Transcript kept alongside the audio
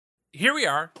here we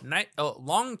are. A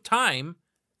long time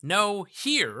no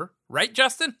here, right,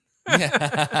 Justin?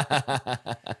 Yeah.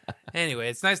 Anyway,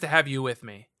 it's nice to have you with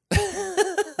me.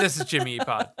 This is Jimmy E.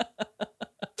 Pod.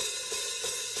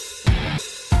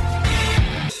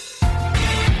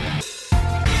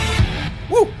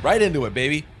 Woo! Right into it,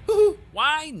 baby. Woo-hoo.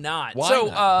 Why not? Why so,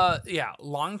 not? yeah,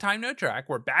 long time no track.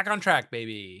 We're back on track,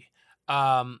 baby.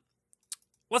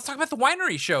 Let's talk about the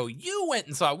winery show. You went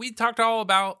and saw. We talked all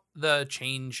about the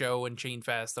Chain Show and Chain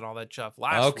Fest and all that stuff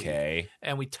last week.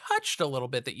 And we touched a little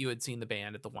bit that you had seen the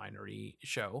band at the winery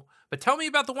show. But tell me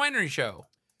about the winery show.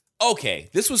 Okay,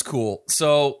 this was cool.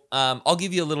 So I'll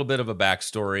give you a little bit of a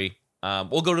backstory.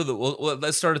 We'll go to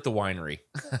let's start at the winery.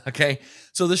 Okay,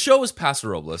 so the show was Paso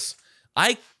Robles.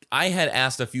 I had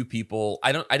asked a few people.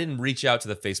 I didn't reach out to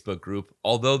the Facebook group,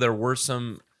 although there were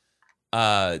some.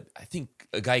 I think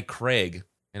a guy Craig.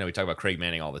 I know we talk about Craig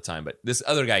Manning all the time, but this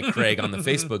other guy Craig on the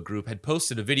Facebook group had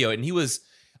posted a video, and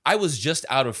I was just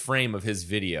out of frame of his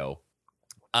video.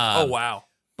 Oh wow!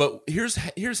 But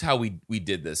here's how we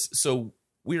did this. So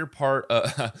we're part.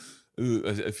 I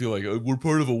feel like we're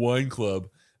part of a wine club.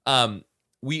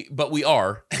 We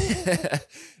are.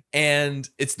 And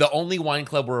it's the only wine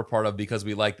club we're a part of because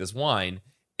we like this wine.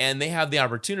 And they have the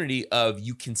opportunity of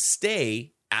you can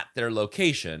stay at their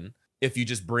location if you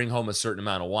just bring home a certain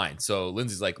amount of wine. So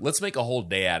Lindsay's like, let's make a whole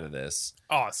day out of this.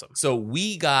 Awesome. So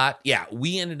we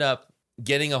ended up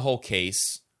getting a whole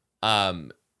case.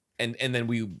 And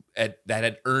then that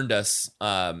had earned us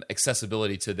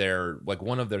accessibility to their, like,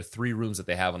 one of their 3 rooms that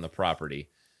they have on the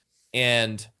property.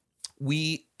 And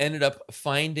we ended up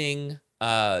finding,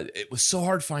 it was so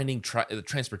hard finding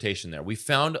transportation there. We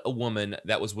found a woman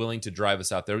that was willing to drive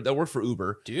us out there that worked for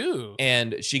Uber. Dude.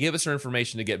 And she gave us her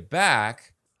information to get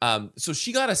back. So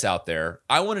she got us out there.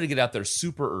 I wanted to get out there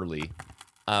super early.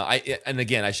 And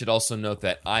again, I should also note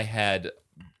that I had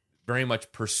very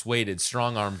much persuaded,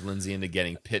 strong-armed Lindsay into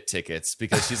getting pit tickets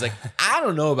because she's like, I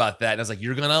don't know about that. And I was like,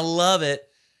 you're going to love it.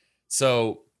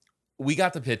 So we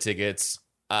got the pit tickets.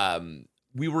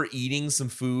 We were eating some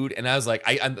food, and I was like,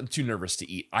 I'm too nervous to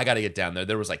eat. I got to get down there.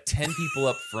 There was like 10 people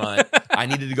up front. I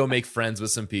needed to go make friends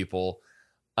with some people.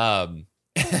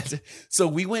 And so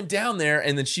we went down there,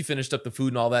 and then she finished up the food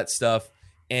and all that stuff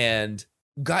and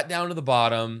got down to the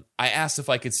bottom. I asked if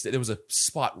I could there was a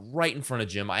spot right in front of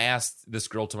Jim. I asked this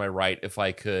girl to my right if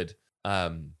I could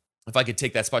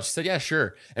take that spot. She said, yeah,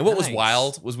 sure. And what was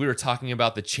wild was we were talking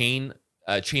about the Chain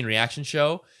Reaction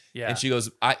show. Yeah. And she goes,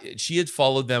 she had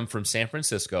followed them from San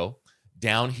Francisco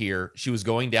down here. She was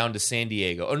going down to San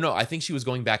Diego. Oh, no, I think she was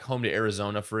going back home to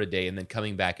Arizona for a day and then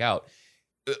coming back out.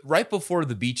 Right before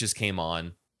the Beaches came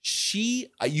on,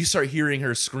 you start hearing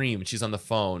her scream, and she's on the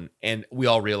phone, and we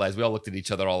all looked at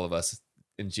each other, all of us,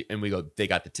 and we go, they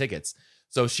got the tickets.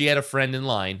 So she had a friend in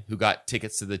line who got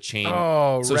tickets to the Chain.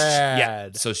 Oh, so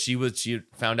rad. So she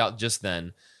found out just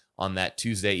then on that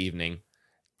Tuesday evening.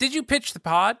 Did you pitch the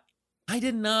pod? I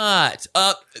did not.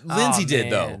 Lindsay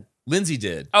did, though. Lindsay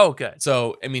did. Oh, good.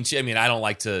 So, I mean, I don't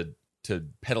like to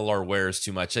peddle our wares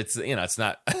too much. It's, it's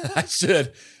not, I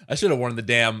should have worn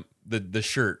the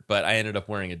shirt, but I ended up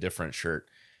wearing a different shirt.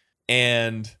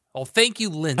 And oh, thank you,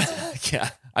 Lindsay.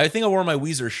 Yeah. I think I wore my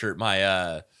Weezer shirt,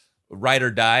 my Ride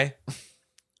or Die.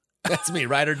 That's me,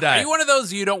 Ride or Die. Are you one of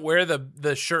those you don't wear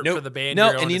the shirt for the band?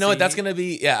 No, and you know what? That's going to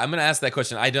be, I'm going to ask that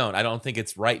question. I don't think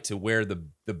it's right to wear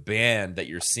the band that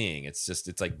you're seeing.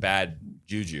 It's like bad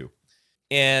juju.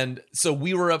 And so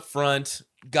we were up front,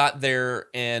 got there,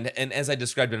 and as I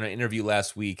described in an interview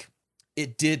last week,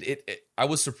 I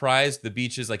was surprised the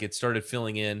Beaches, like, it started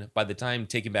filling in. By the time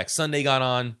Taking Back Sunday got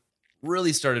on,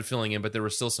 really started filling in, but there were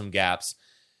still some gaps.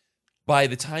 By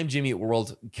the time Jimmy Eat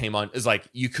World came on, it's like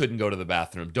you couldn't go to the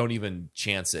bathroom. Don't even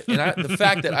chance it. And the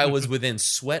fact that I was within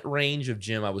sweat range of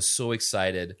Jim, I was so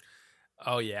excited.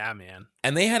 Oh, yeah, man.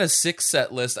 And they had a 6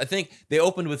 set list. I think they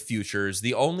opened with Futures.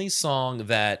 The only song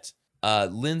that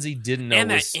Lindsay didn't know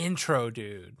was... that intro,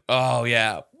 dude. Oh,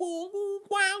 yeah.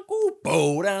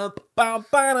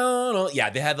 Yeah,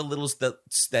 they had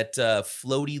that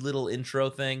floaty little intro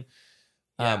thing.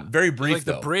 Yeah. Very brief, like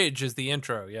the bridge is the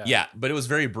intro, yeah. Yeah, but it was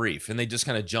very brief, and they just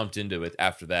kind of jumped into it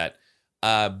after that.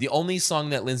 The only song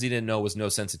that Lindsay didn't know was No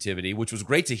Sensitivity, which was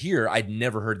great to hear. I'd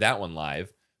never heard that one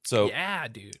live. So yeah,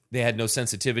 dude. They had No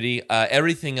Sensitivity.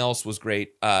 Everything else was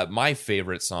great. My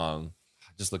favorite song,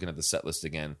 just looking at the set list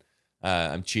again,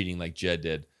 I'm cheating like Jed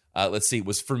did. Let's see,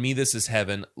 was For Me This Is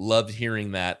Heaven. Loved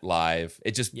hearing that live.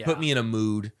 It just put me in a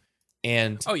mood.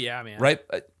 And oh yeah, man. Right.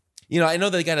 I know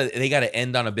they gotta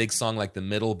end on a big song like The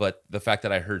Middle, but the fact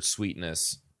that I heard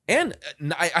Sweetness and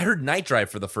I heard Night Drive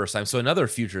for the first time, so another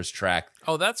Futures track.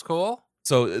 Oh, that's cool.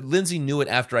 So Lindsay knew it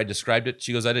after I described it.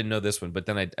 She goes, I didn't know this one, but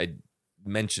then I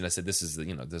mentioned, I said, this is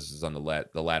this is on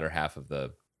the latter half of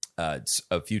the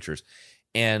of Futures,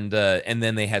 and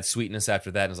then they had Sweetness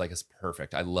after that, and I was like, it's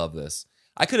perfect. I love this.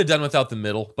 I could have done without the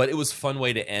middle, but it was a fun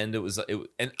way to end.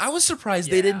 And I was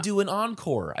surprised they didn't do an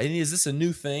encore. I mean, is this a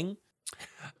new thing?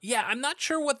 Yeah, I'm not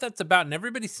sure what that's about, and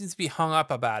everybody seems to be hung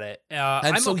up about it.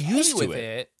 I'm so okay used to with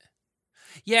it.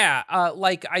 Yeah,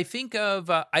 like I think of,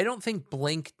 I don't think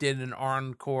Blink did an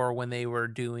encore when they were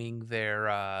doing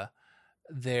their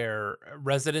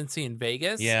residency in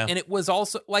Vegas. Yeah, and it was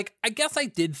also like, I guess I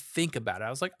did think about it. I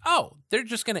was like, oh, they're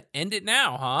just gonna end it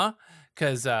now, huh?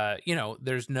 Because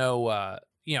there's no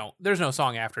there's no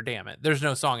song after Damn It. There's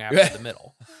no song after the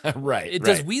middle. Right.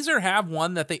 Does Weezer have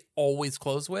one that they always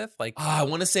close with? Like, I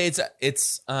want to say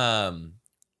it's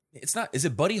not. Is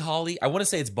it Buddy Holly? I want to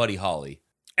say it's Buddy Holly.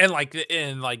 And like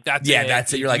that's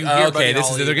that's it. You're like, oh, okay,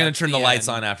 this is they're gonna turn the lights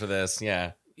on after this.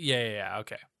 Yeah.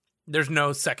 Okay. There's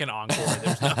no second encore.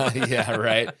 There's no yeah,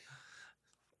 right.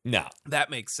 No, that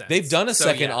makes sense. They've done a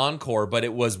second encore, but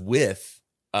it was with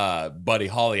Buddy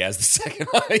Holly as the second,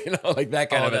 like that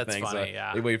kind of a thing. Funny, so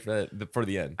yeah. they wait for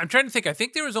the end. I'm trying to think. I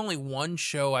think there was only one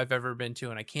show I've ever been to,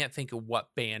 and I can't think of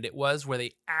what band it was, where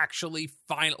they actually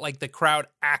the crowd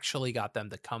actually got them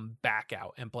to come back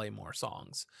out and play more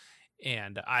songs.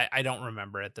 And I don't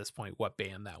remember at this point what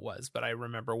band that was, but I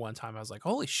remember one time I was like,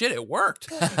 holy shit, it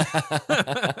worked.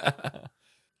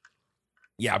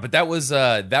 Yeah, but that was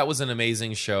an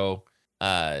amazing show.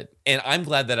 And I'm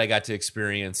glad that I got to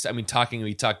experience, we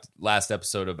talked last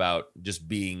episode about just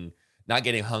not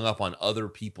getting hung up on other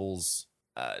people's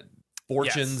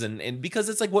fortunes. Yes. And because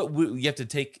it's like you have to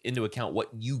take into account what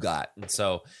you got. And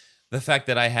so the fact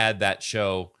that I had that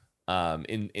show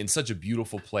in such a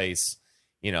beautiful place,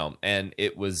 and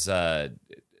it was I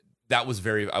was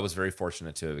very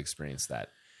fortunate to have experienced that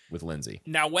with Lindsay.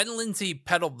 Now, when Lindsay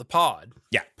pedaled the pod,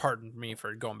 yeah, pardon me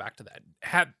for going back to that,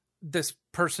 had this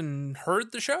person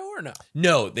heard the show or no?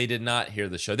 No, they did not hear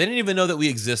the show. They didn't even know that we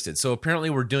existed. So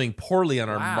apparently we're doing poorly on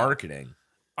our marketing.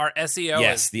 Our SEO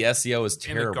yes, the SEO is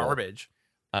terrible. In the garbage.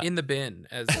 In the bin,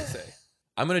 as they say.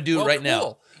 I'm going to do it right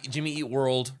now. Jimmy Eat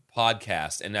World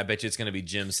podcast, and I bet you it's going to be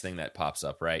Jim's thing that pops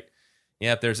up, right?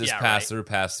 Yep, there's this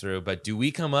pass-through. But do we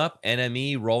come up?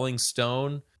 NME, Rolling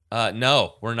Stone?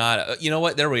 No, we're not. You know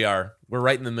what? There we are. We're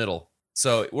right in the middle.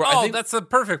 So I think that's the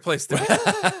perfect place to be.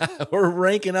 We're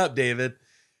ranking up, David.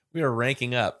 We are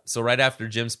ranking up. So right after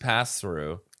Jim's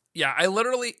pass-through. Yeah, I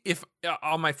literally, if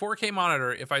on my 4K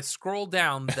monitor, if I scroll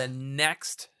down, the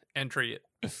next entry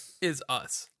is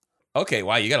us. Okay,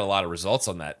 wow, you got a lot of results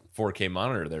on that 4K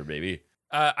monitor there, baby.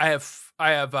 I have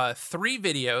 3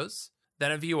 videos,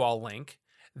 then a view all link,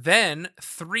 then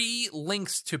 3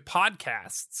 links to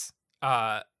podcasts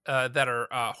that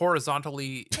are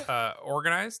horizontally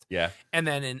organized. Yeah. And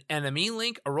then an NME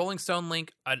link, a Rolling Stone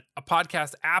link, a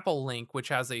podcast Apple link, which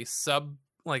has a sub,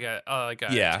 like a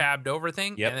tabbed over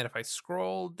thing. Yep. And then if I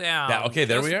scroll down,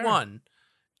 there we are. One,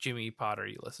 Jimmy Pod, are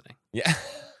you listening? Yeah.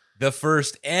 The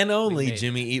first and only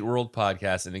Jimmy Eat World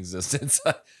podcast in existence.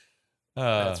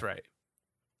 That's right.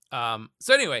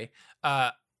 So anyway,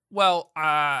 I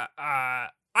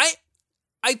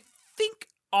think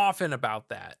often about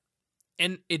that,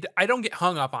 and I don't get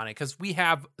hung up on it because we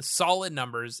have solid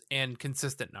numbers and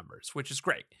consistent numbers, which is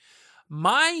great.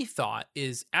 My thought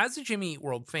is, as a Jimmy Eat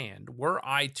World fan, were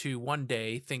I to one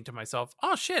day think to myself,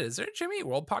 oh shit, is there a Jimmy Eat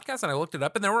World podcast? And I looked it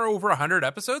up and there were over 100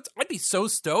 episodes. I'd be so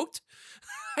stoked.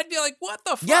 I'd be like, what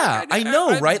the fuck? Yeah, I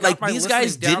know, right? Like, these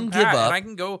guys didn't give up. And I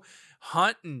can go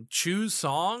hunt and choose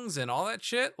songs and all that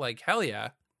shit. Like, hell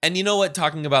yeah. And you know what?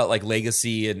 Talking about like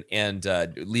legacy and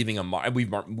leaving a mark,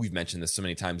 we've mentioned this so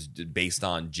many times based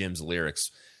on Jim's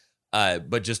lyrics,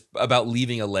 but just about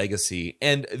leaving a legacy.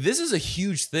 And this is a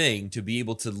huge thing to be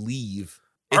able to leave.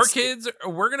 Our kids,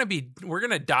 we're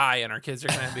gonna die, and our kids are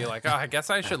gonna be like, oh, I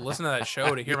guess I should listen to that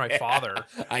show to hear my father.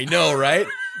 I know, right?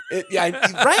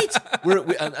 Right.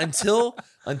 We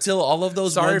until all of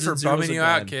those. Sorry for bumming you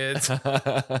out, kids. And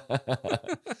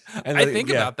I think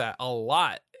about that a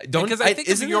lot. Because I think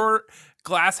of your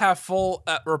glass half full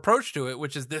approach to it,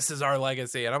 which is, this is our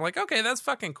legacy, and I'm like, okay, that's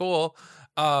fucking cool.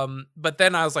 But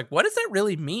then I was like, what does that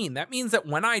really mean? That means that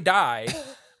when I die,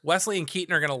 Wesley and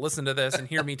Keaton are going to listen to this and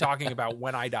hear me talking about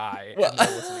when I die. And they're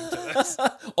listening to this.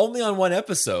 Only on one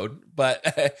episode, but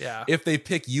if they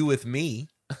pick You With Me.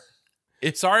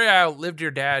 Sorry I outlived your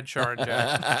dad, Sharon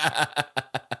Jack.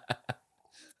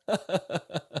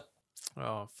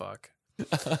 Oh, fuck.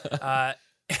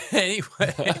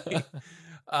 Anyway,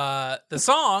 the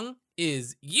song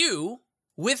is You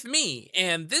With Me.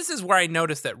 And this is where I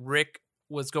noticed that Rick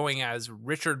was going as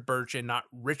Richard Birch and not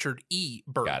Richard E.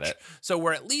 Birch. Got it. So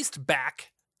we're at least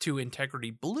back to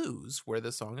Integrity Blues, where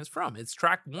the song is from. It's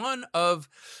track 1 of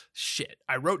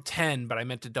I wrote 10, but I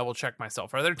meant to double check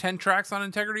myself. Are there 10 tracks on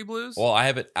Integrity Blues? Well, I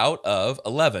have it out of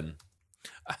 11.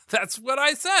 That's what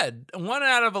I said. 1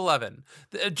 out of 11.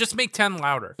 Just make 10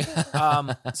 louder.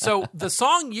 So the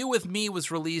song You With Me was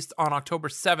released on October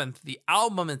 7th. The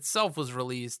album itself was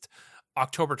released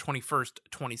October 21st,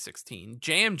 2016.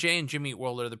 JMJ and Jimmy Eat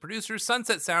World are the producers.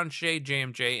 Sunset Sound, Shade,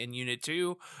 JMJ, and Unit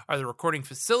 2 are the recording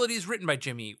facilities. Written by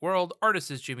Jimmy Eat World.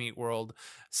 Artist is Jimmy Eat World.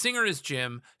 Singer is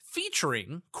Jim.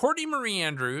 Featuring Courtney Marie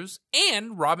Andrews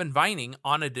and Robin Vining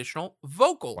on additional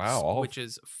vocals, which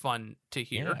is fun to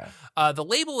hear. Yeah. The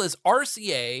label is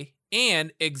RCA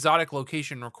and Exotic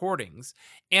Location Recordings.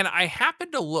 And I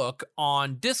happened to look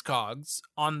on Discogs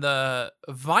on the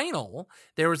vinyl.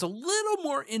 There was a little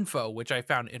more info, which I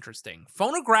found interesting.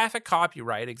 Phonographic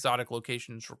copyright, Exotic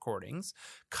Locations Recordings.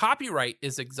 Copyright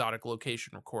is Exotic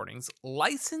Location Recordings.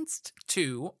 Licensed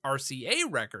to RCA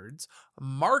Records.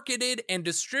 Marketed and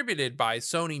distributed by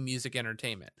Sony Music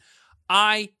Entertainment.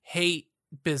 I hate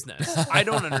business. I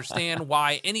don't understand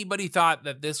why anybody thought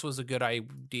that this was a good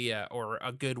idea or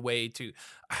a good way to.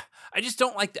 I just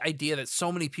don't like the idea that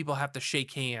so many people have to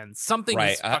shake hands. Something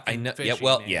is fucking I know. fishy, Yeah,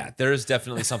 well, man. yeah, there is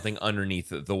definitely something underneath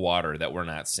the water that we're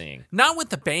not seeing. Not with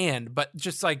the band, but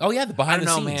just like, oh yeah, the behind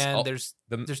the scenes. Man,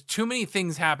 there's too many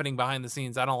things happening behind the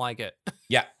scenes. I don't like it.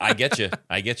 Yeah, I get you.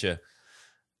 I get you.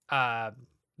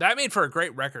 That made for a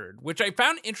great record, which I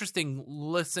found interesting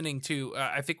listening to.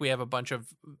 I think we have a bunch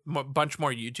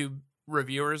more YouTube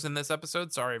reviewers in this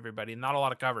episode. Sorry, everybody. Not a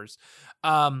lot of covers.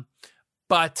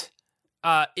 But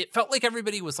it felt like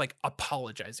everybody was like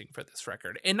apologizing for this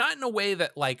record, and not in a way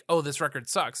that like, oh, this record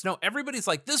sucks. No, everybody's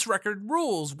like, this record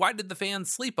rules. Why did the fans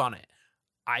sleep on it?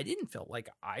 I didn't feel like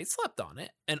I slept on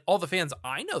it. And all the fans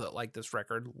I know that like this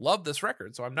record love this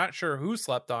record. So I'm not sure who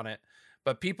slept on it.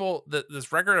 But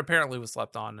this record apparently was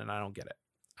slept on, and I don't get it.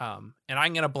 And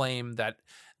I'm going to blame that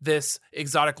this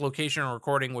Exotic Location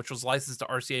Recording, which was licensed to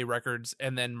RCA Records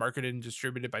and then marketed and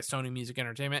distributed by Sony Music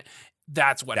Entertainment.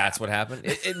 That's what happened.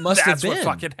 It must have been. That's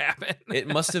what fucking happened. It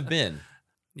must have been.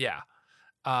 Yeah.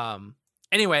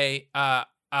 Anyway,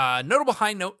 notable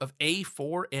high note of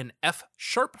A4 and F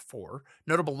sharp 4.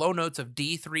 Notable low notes of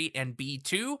D3 and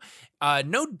B2.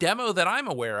 No demo that I'm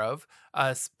aware of.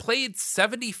 Played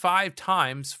 75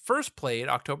 times. First played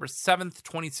October 7th,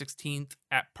 2016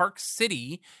 at Park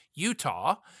City,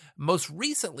 Utah. Most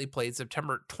recently played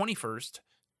September 21st,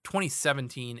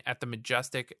 2017 at the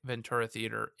Majestic Ventura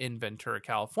Theater in Ventura,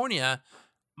 California.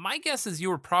 My guess is you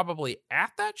were probably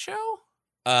at that show?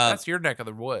 That's your neck of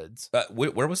the woods.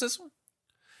 Where was this one?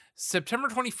 September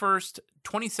 21st,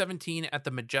 2017 at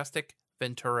the Majestic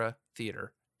Ventura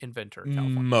Theater in Ventura,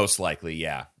 California. Most likely,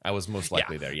 yeah. I was most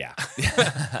likely there, yeah.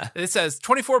 It says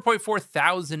 24.4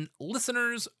 thousand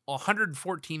listeners,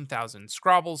 114,000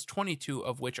 Scrabbles, 22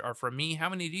 of which are from me. How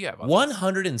many do you have?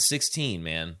 116,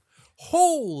 man.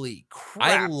 Holy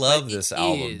crap. I love this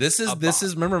album. This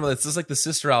is remember, this is like the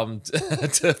sister album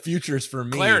to Futures for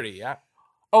me. Clarity, yeah.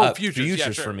 Oh, Futures.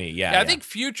 Futures sure. for me, yeah. I think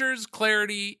Futures,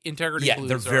 Clarity, Integrity Blues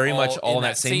they're very much all in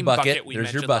that same bucket.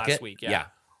 There's your bucket. Last week, yeah.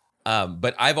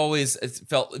 But I've always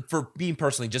felt, for me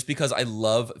personally, just because I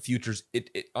love Futures,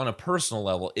 it on a personal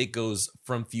level, it goes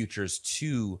from Futures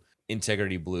to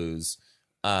Integrity Blues.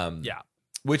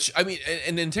 Which, I mean,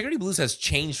 and Integrity Blues has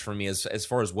changed for me as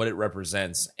far as what it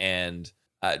represents. And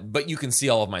but you can see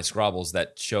all of my Scrabbles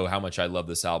that show how much I love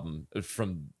this album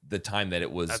from the time that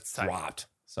it was dropped.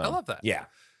 So I love that. Yeah.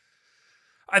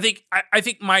 I think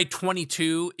my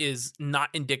 22 is not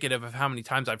indicative of how many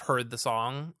times I've heard the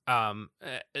song.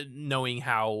 Knowing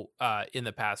how in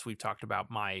the past we've talked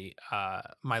about my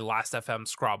my Last FM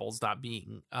Scrabbles not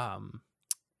being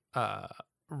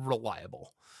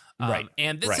reliable. Right.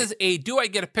 And this is a Do I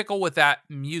Get a Pickle with That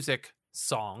music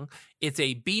song. It's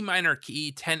a B minor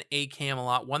key, 10A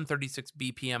Camelot, 136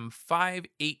 BPM,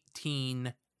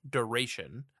 518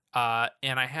 duration.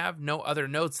 And I have no other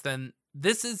notes than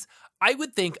this is, I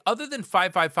would think, other than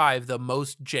 555, the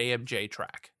most JMJ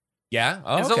track. Yeah.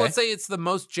 Oh, and so okay. let's say it's the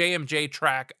most JMJ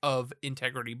track of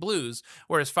Integrity Blues,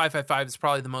 whereas 555 is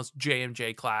probably the most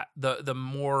JMJ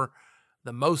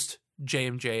the most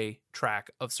JMJ track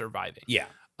of Surviving. Yeah.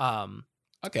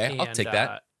 Okay, I'll take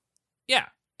that. Yeah.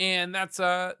 And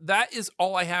that is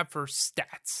all I have for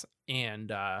stats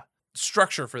and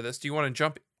structure for this. Do you want to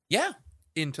jump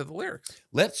into the lyrics?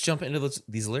 Let's jump into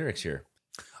these lyrics here.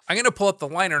 I'm going to pull up the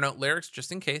liner note lyrics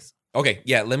just in case. Okay,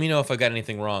 yeah, let me know if I got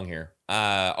anything wrong here.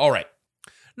 All right.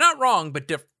 Not wrong, but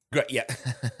different. Great, yeah.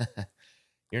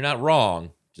 You're not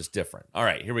wrong, just different. All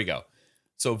right, here we go.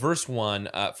 So verse 1,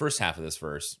 first half of this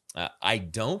verse, I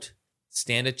don't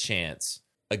stand a chance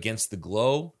against the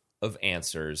glow of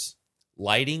answers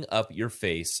lighting up your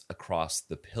face across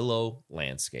the pillow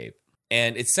landscape.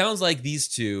 And it sounds like these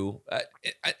two,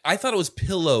 I thought it was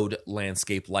pillowed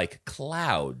landscape like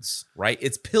clouds, right?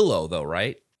 It's pillow though,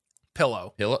 right?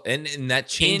 Pillow. And that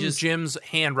changes. In Jim's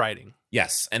handwriting.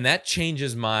 Yes, and that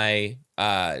changes my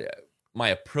my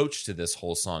approach to this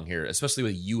whole song here, especially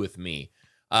with You With Me,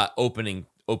 opening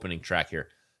track here.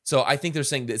 So I think they're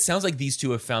saying that it sounds like these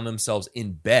two have found themselves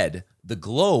in bed. The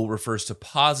glow refers to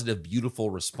positive, beautiful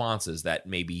responses that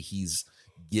maybe he's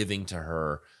giving to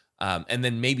her. And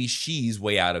then maybe she's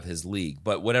way out of his league.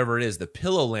 But whatever it is, the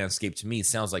pillow landscape to me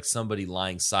sounds like somebody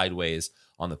lying sideways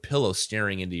on the pillow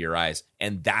staring into your eyes.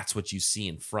 And that's what you see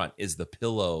in front is the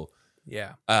pillow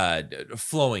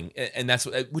flowing. And that's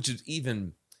which is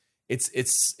even...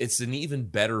 It's an even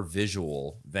better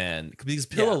visual than because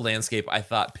pillow landscape. I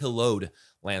thought pillowed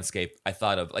landscape. I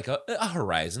thought of like a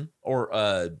horizon or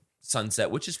a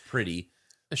sunset, which is pretty.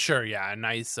 Sure, yeah, a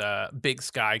nice big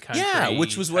sky country. Yeah,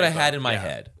 which was what I had in my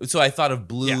head. So I thought of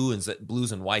blues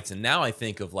and whites, and now I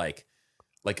think of like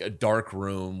a dark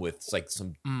room with like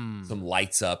some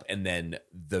lights up, and then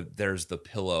there's the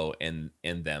pillow and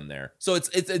them there. So it's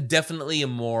definitely a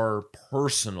more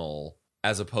personal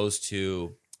as opposed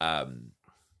to.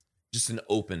 Just an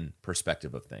open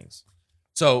perspective of things.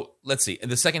 So let's see.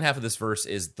 And the second half of this verse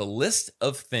is the list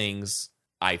of things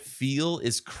I feel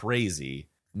is crazy.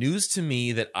 News to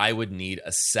me that I would need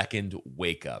a second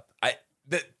wake up.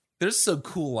 There's some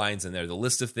cool lines in there. The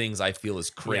list of things I feel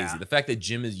is crazy. Yeah. The fact that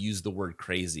Jim has used the word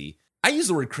crazy. I use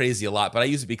the word crazy a lot, but I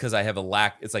use it because I have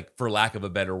it's like for lack of a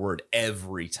better word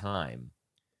every time.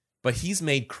 But he's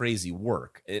made crazy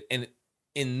work. And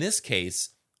in this case,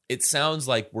 it sounds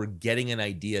like we're getting an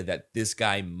idea that this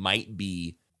guy might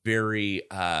be very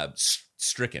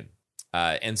stricken.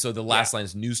 And so the last line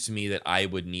is news to me that I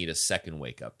would need a second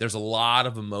wake up. There's a lot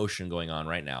of emotion going on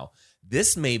right now.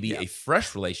 This may be a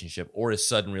fresh relationship or a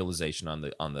sudden realization on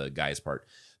the guy's part.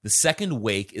 The second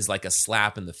wake is like a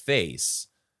slap in the face.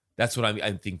 That's what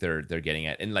I think they're getting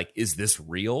at. And like, is this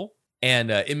real?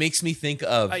 And it makes me think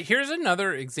of... here's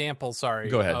another example,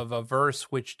 Go ahead. of a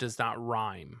verse which does not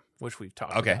rhyme, which we've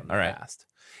talked about in the past.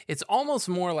 It's almost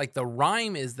more like the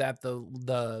rhyme is that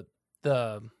the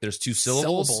there's two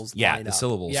syllables line the up.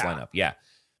 syllables line up. Yeah.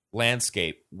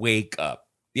 Landscape, wake up.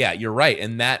 Yeah, you're right.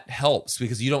 And that helps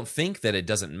because you don't think that it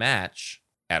doesn't match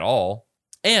at all.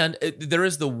 And there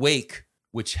is the wake,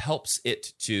 which helps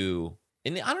it to...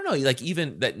 And I don't know, like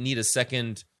even that need a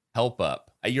second help up.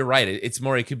 You're right. It's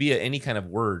more, it could be any kind of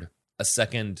word, a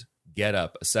second get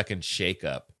up, a second shake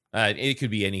up. It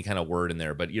could be any kind of word in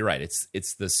there, but you're right.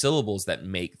 It's the syllables that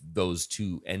make those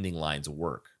two ending lines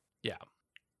work. Yeah.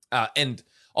 And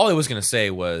all I was going to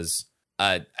say was,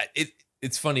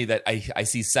 it's funny that I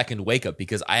see second wake up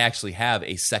because I actually have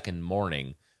a second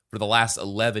morning for the last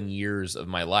 11 years of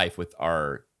my life with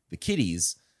the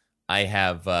kitties. I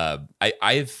have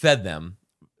fed them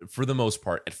for the most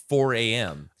part at 4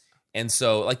 a.m. And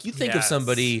so, like, you think of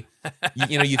somebody,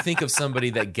 you think of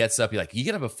somebody that gets up, you're like, you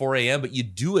get up at 4 a.m., but you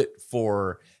do it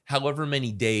for however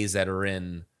many days that are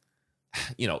in,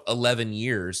 11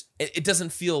 years. It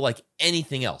doesn't feel like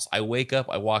anything else. I wake up,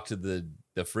 I walk to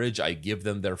the fridge, I give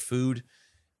them their food,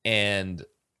 and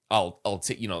I'll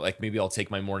take, maybe I'll take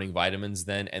my morning vitamins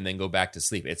then, and then go back to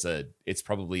sleep. It's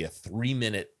probably a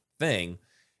 3-minute thing.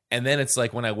 And then it's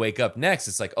like when I wake up next,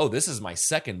 it's like, oh, this is my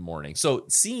second morning. So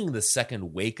seeing the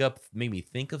second wake up made me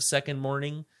think of second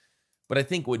morning. But I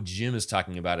think what Jim is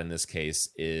talking about in this case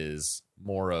is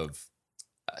more of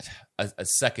a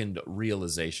second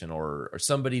realization or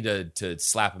somebody to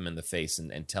slap him in the face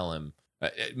and tell him,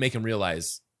 make him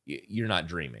realize you're not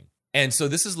dreaming. And so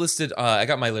this is listed, I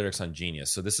got my lyrics on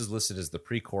Genius. So this is listed as the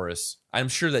pre-chorus. I'm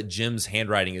sure that Jim's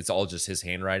handwriting, it's all just his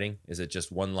handwriting. Is it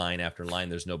just one line after line?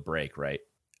 There's no break, right?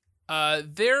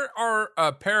 There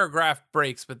are paragraph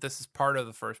breaks, but this is part of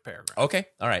the first paragraph. Okay,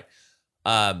 all right.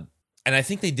 And I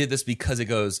think they did this because it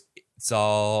goes, it's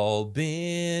all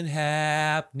been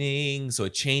happening. So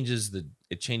it changes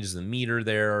the meter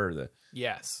there. Or the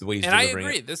way he's delivering I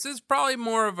agree. This is probably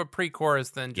more of a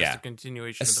pre-chorus than just a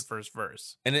continuation of the first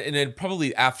verse. And it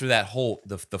probably after that whole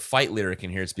the fight lyric in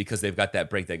here, it's because they've got that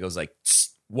break that goes like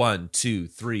 1, 2,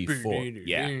 3, 4.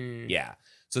 Yeah.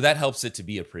 So that helps it to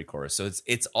be a pre-chorus. So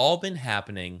it's all been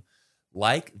happening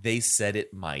like they said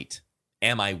it might.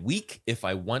 Am I weak if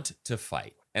I want to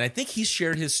fight? And I think he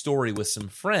shared his story with some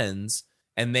friends,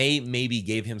 and they maybe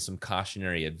gave him some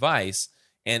cautionary advice.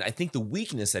 And I think the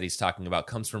weakness that he's talking about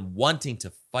comes from wanting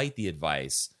to fight the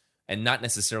advice and not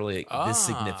necessarily this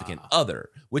significant other,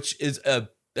 which is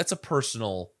that's a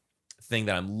personal thing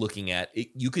that I'm looking at.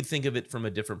 You could think of it from a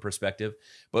different perspective,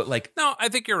 but like, no, I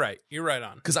think you're right. You're right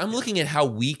on. Because I'm looking at how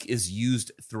weak is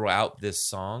used throughout this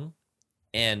song,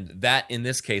 and that in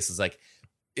this case is like,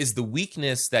 is the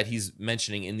weakness that he's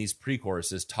mentioning in these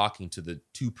pre-choruses talking to the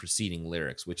two preceding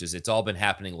lyrics, which is it's all been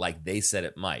happening like they said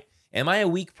it might. Am I a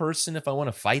weak person if I want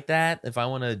to fight that? If I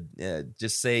want to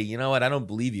just say, you know what, I don't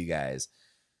believe you guys.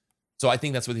 So I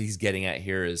think that's what he's getting at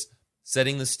here, is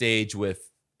setting the stage with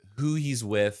who he's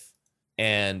with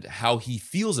and how he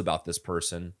feels about this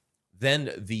person. Then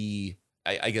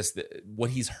I guess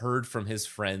what he's heard from his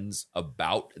friends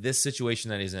about this situation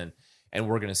that he's in. And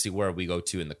we're going to see where we go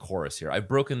to in the chorus here. I've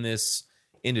broken this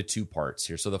into two parts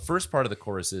here. So the first part of the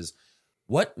chorus is,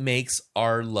 what makes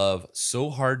our love so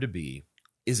hard to be?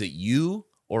 Is it you,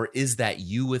 or is that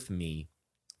you with me?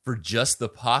 For just the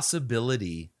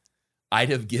possibility, I'd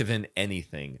have given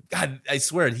anything. God, I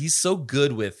swear, he's so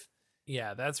good with.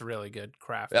 Yeah, that's really good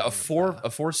craft. A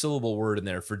four-syllable word in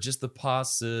there. For just the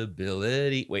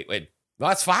possibility. Wait. No,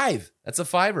 that's 5. That's a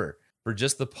 5er. For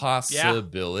just the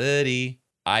possibility.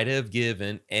 I'd have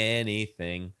given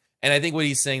anything. And I think what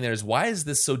he's saying there is, why is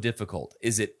this so difficult?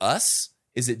 Is it us?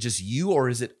 Is it just you? Or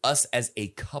is it us as a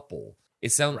couple?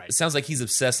 It sounds like he's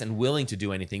obsessed and willing to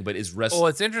do anything, but is restless. Well,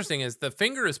 what's interesting is the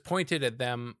finger is pointed at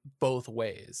them both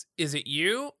ways. Is it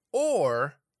you,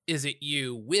 or is it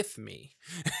you with me?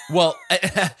 Well,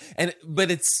 but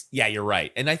it's, yeah, you're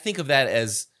right. And I think of that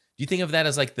as, do you think of that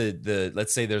as like the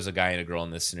let's say there's a guy and a girl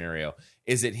in this scenario.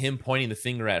 Is it him pointing the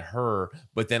finger at her,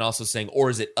 but then also saying,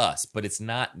 or is it us? But it's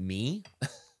not me.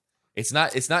 It's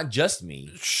not just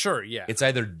me. Sure, yeah. It's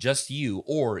either just you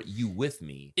or you with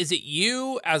me. Is it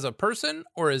you as a person,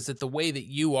 or is it the way that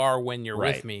you are when you're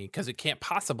with me? Because it can't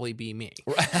possibly be me.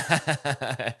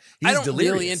 I don't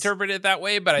really interpret it that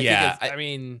way, but I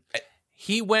mean,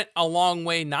 he went a long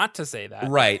way not to say that.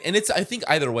 Right. And I think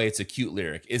either way, it's a cute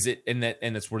lyric. Is it, and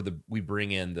that's where we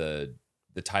bring in the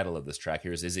title of this track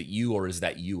here is it you, or is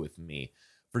that you with me?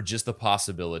 For just the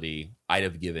possibility, I'd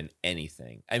have given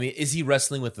anything. I mean, is he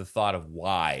wrestling with the thought of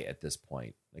why at this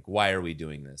point? Like, why are we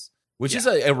doing this? Which is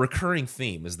a recurring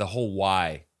theme, is the whole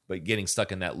why, but getting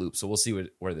stuck in that loop. So we'll see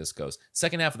where this goes.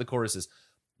 Second half of the chorus is,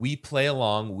 we play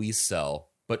along, we sell,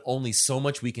 but only so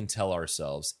much we can tell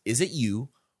ourselves. Is it you,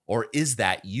 or is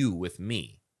that you with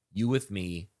me? You with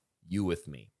me, you with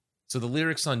me. So the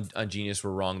lyrics on Genius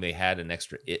were wrong. They had an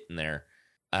extra it in there.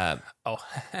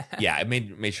 Yeah, I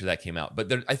made sure that came out.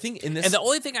 But I think in this, and the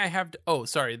only thing I have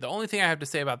to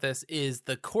say about this is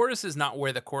the chorus is not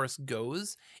where the chorus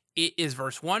goes. It is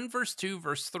verse 1, verse 2,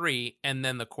 verse 3, and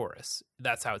then the chorus.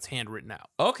 That's how it's handwritten out.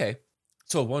 Okay,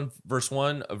 so verse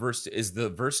 1, verse is the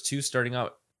verse 2 starting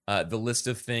out the list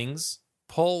of things.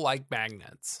 Pull like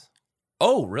magnets.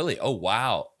 Oh, really? Oh,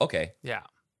 wow. Okay. Yeah.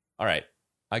 All right.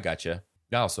 I gotcha.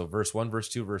 Yeah. So verse 1, verse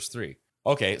 2, verse 3.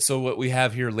 Okay, so what we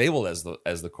have here labeled as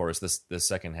the chorus, this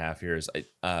second half here is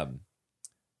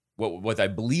what I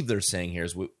believe they're saying here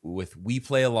is with we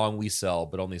play along, we sell,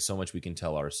 but only so much we can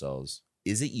tell ourselves.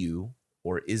 Is it you,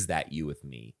 or is that you with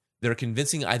me? They're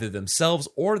convincing either themselves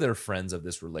or their friends of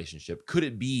this relationship. Could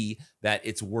it be that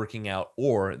it's working out,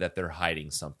 or that they're hiding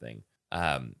something?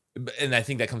 And I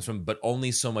think that comes from, but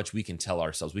only so much we can tell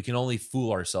ourselves. We can only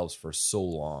fool ourselves for so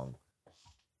long.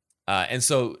 And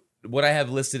so what I have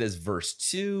listed as verse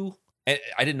 2, and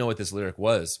I didn't know what this lyric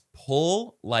was.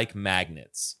 Pull like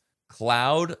magnets,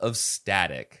 cloud of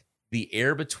static. The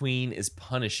air between is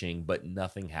punishing, but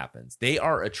nothing happens. They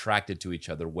are attracted to each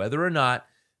other, whether or not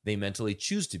they mentally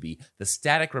choose to be. The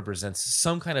static represents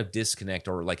some kind of disconnect,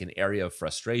 or like an area of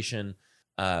frustration,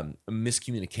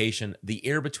 miscommunication. The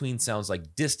air between sounds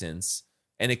like distance,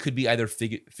 and it could be either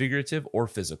figurative or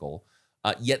physical.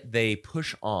 Yet they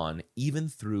push on even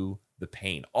through the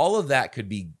pain. All of that could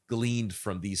be gleaned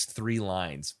from these 3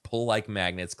 lines. Pull like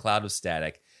magnets, cloud of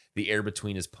static. The air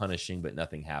between is punishing, but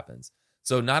nothing happens.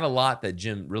 So not a lot that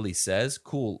Jim really says.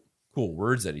 Cool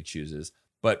words that he chooses.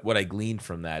 But what I gleaned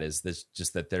from that is this: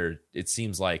 just that it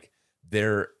seems like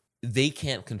they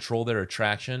can't control their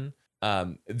attraction.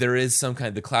 There is some kind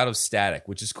of the cloud of static,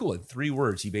 which is cool. In 3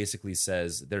 words, he basically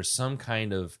says there's some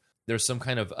kind of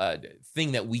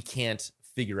thing that we can't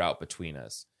figure out between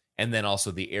us. And then also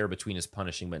the air between is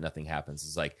punishing, but nothing happens.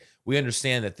 It's like, we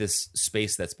understand that this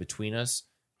space that's between us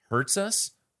hurts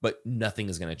us, but nothing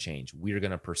is going to change. We're going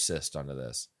to persist onto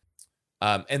this.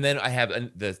 And then I have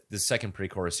the second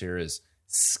pre-chorus here is,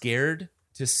 scared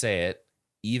to say it,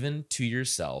 even to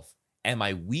yourself. Am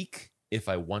I weak if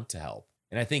I want to help?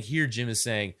 And I think here Jim is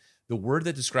saying the word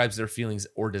that describes their feelings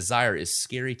or desire is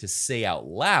scary to say out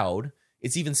loud.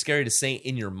 it's even scary to say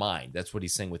in your mind. That's what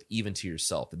he's saying with even to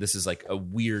yourself. That this is like a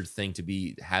weird thing to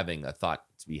be having, a thought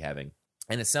to be having.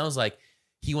 And it sounds like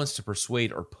he wants to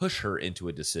persuade or push her into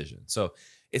a decision. So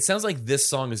it sounds like this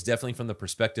song is definitely from the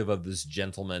perspective of this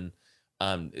gentleman,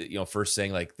 first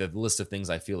saying like the list of things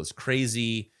I feel is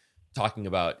crazy, talking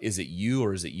about, is it you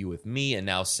or is it you with me? And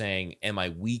now saying, am I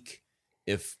weak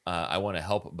if I want to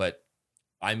help, but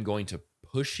I'm going to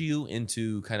push you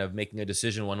into kind of making a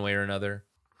decision one way or another.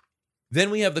 Then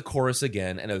we have the chorus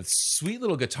again and a sweet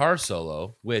little guitar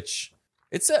solo, which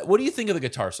what do you think of the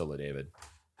guitar solo, David?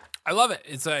 I love it.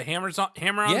 It's a hammer-ons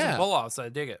and pull-offs. I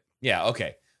dig it. Yeah,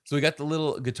 okay. So we got the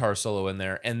little guitar solo in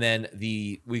there, and then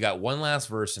we got one last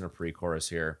verse and a pre-chorus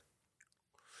here.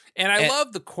 And I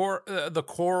love the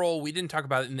choral. We didn't talk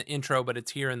about it in the intro, but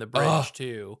it's here in the bridge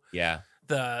too. Yeah.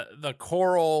 The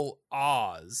choral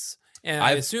ahs. And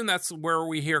I assume that's where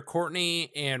we hear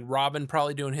Courtney and Robin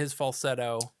probably doing his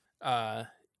falsetto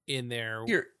in there.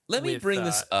 Here, let me bring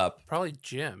this up. Probably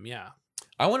Jim, yeah.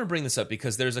 I want to bring this up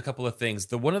because there's a couple of things.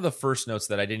 One of the first notes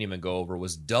that I didn't even go over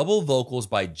was double vocals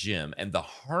by Jim and the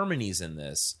harmonies in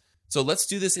this. So let's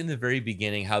do this in the very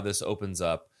beginning, how this opens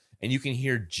up. And you can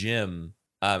hear Jim,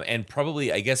 and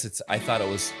probably, I thought it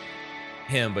was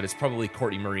him, but it's probably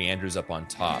Courtney Marie Andrews up on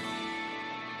top.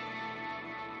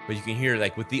 But you can hear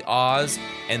like with the ahs,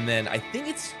 and then I think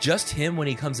it's just him when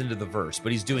he comes into the verse,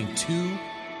 but he's doing two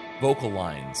vocal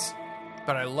lines.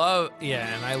 But I love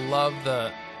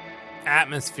the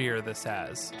atmosphere this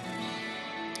has.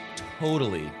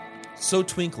 Totally. So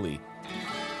twinkly.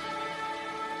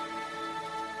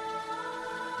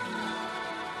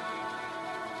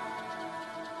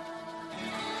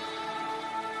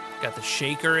 Got the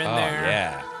shaker in there.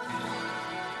 Yeah.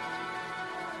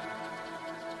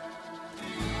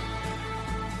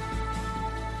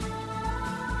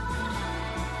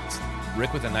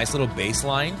 Rick with a nice little bass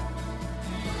line.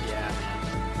 Yeah,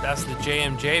 man. That's the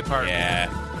JMJ part. Yeah.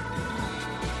 Man.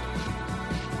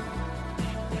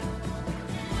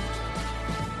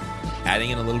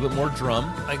 Adding in a little bit more drum.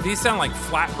 Like these sound like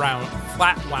flat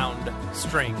wound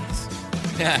strings.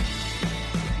 Yeah.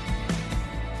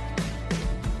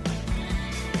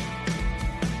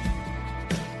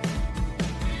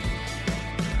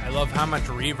 I love how much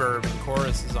reverb and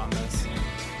chorus is on this.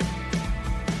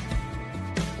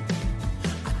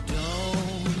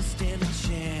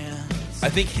 I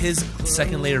think his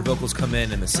second layer vocals come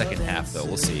in the second half, though.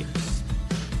 We'll see.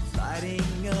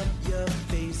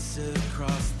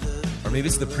 Or maybe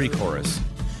it's the pre-chorus.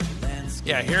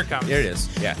 Yeah, here it comes. There it is.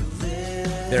 Yeah.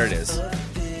 There it is.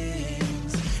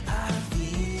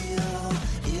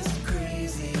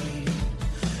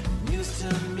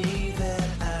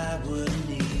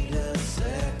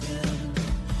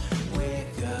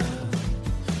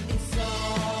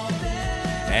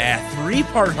 Yeah,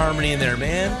 three-part harmony in there,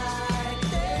 man.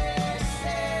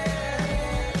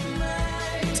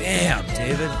 Damn,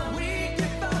 David.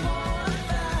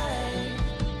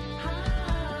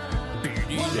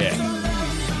 Yeah.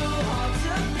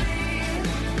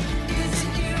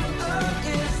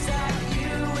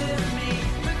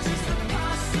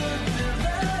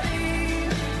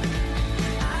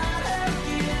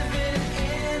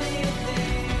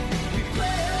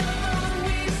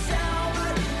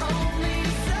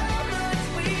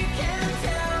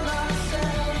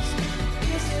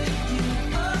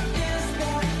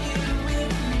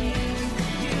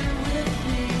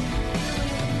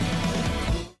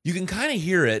 You can kind of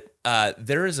hear it.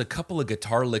 There is a couple of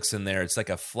guitar licks in there. It's like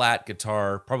a flat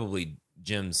guitar, probably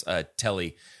Jim's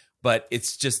telly, but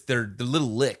it's just they're the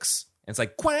little licks. And it's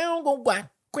like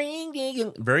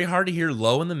very hard to hear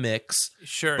low in the mix.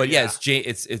 Sure, but yeah,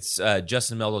 it's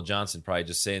Justin Meldal Johnson probably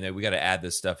just saying that we got to add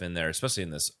this stuff in there, especially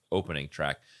in this opening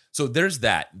track. So there's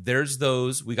that. There's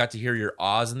those. We got to hear your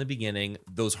ahs in the beginning.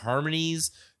 Those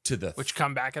harmonies to the which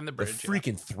come back in the bridge. The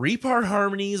freaking three-part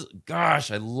harmonies.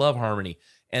 Gosh, I love harmony.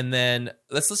 And then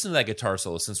let's listen to that guitar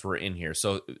solo since we're in here.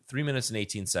 So 3 minutes and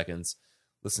 18 seconds.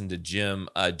 Listen to Jim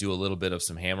do a little bit of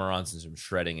some hammer-ons and some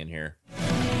shredding in here.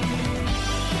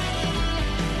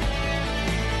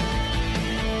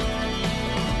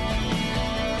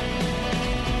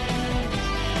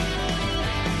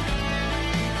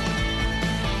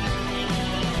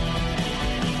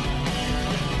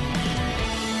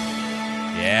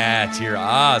 Yeah, to your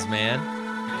ahs, man.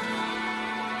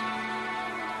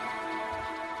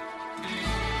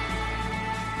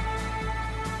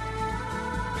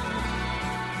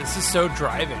 This is so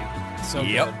driving. So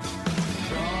yep. Good.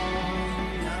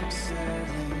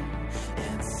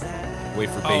 Wait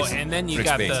for bass. Oh, and then you Rick's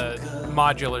got bass. the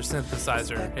modular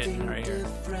synthesizer hitting right here.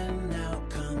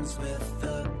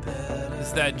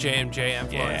 Is that JMJ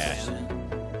influence? Yeah.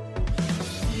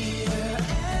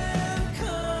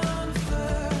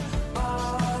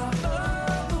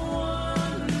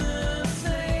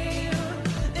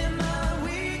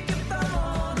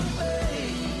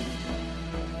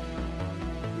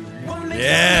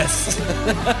 Yes.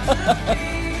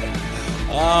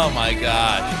 Oh my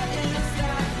gosh.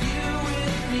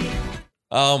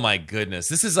 Oh my goodness.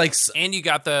 This is like, and you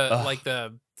got the like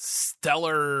the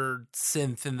stellar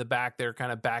synth in the back there,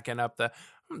 kind of backing up the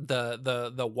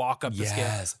walk up the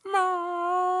scale.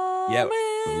 Yep.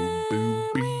 Boom, boom,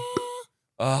 boom.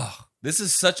 Oh, this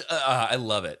is such I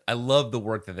love it. I love the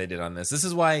work that they did on this. This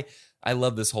is why I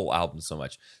love this whole album so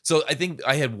much. So I think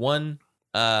I had one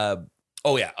I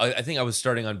think I was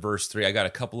starting on verse 3. I got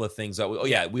a couple of things.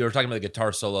 We were talking about the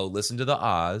guitar solo. Listen to the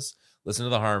ahs, listen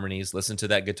to the harmonies, listen to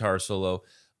that guitar solo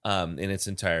in its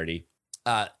entirety.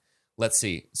 Let's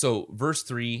see. So verse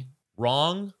 3,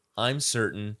 wrong, I'm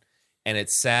certain, and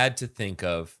it's sad to think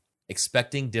of,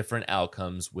 expecting different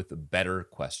outcomes with a better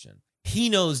question. He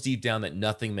knows deep down that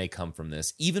nothing may come from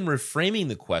this. Even reframing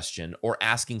the question or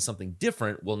asking something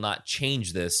different will not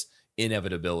change this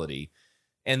inevitability.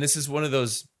 And this is one of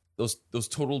those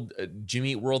total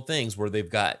Jimmy Eat World things where they've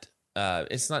got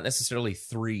it's not necessarily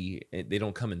 3, they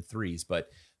don't come in 3s, but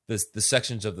the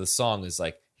sections of the song is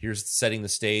like, here's setting the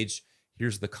stage,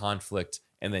 here's the conflict,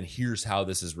 and then here's how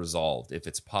this is resolved, if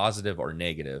it's positive or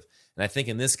negative. And I think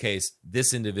in this case,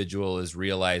 this individual is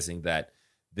realizing that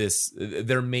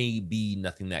there may be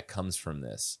nothing that comes from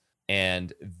this.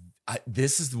 And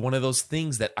this is one of those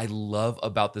things that I love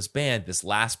about this band, this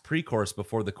last pre-chorus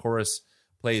before the chorus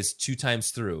plays 2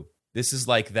 times through. This is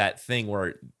like that thing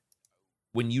where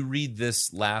when you read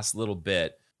this last little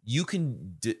bit, you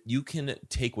can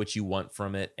take what you want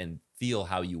from it and feel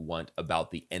how you want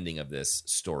about the ending of this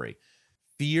story.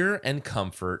 Fear and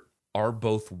comfort are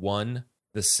both one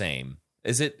the same.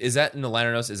 Is that in the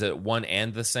liner notes? Is it one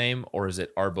and the same, or is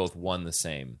it are both one the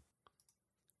same?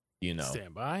 You know.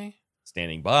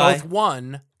 Standing by. Both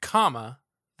one, comma,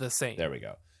 the same. There we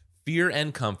go. Fear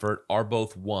and comfort are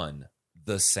both one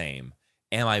the same.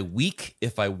 Am I weak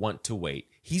if I want to wait?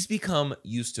 He's become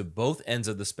used to both ends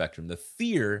of the spectrum, the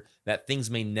fear that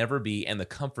things may never be and the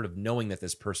comfort of knowing that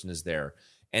this person is there.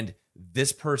 And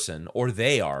this person, or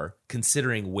they are,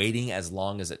 considering waiting as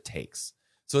long as it takes.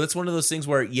 So that's one of those things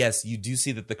where, yes, you do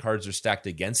see that the cards are stacked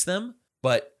against them,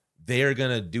 but they are going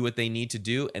to do what they need to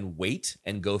do and wait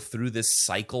and go through this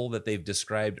cycle that they've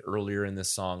described earlier in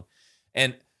this song.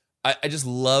 And I just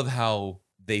love how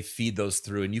they feed those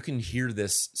through, and you can hear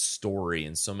this story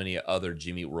in so many other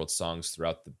Jimmy Eat World songs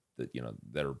throughout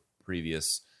their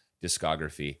previous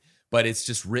discography. But it's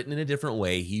just written in a different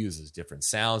way. He uses different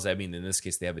sounds. I mean, in this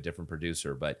case, they have a different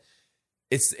producer, but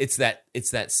it's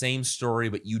that same story,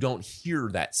 but you don't hear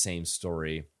that same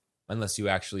story unless you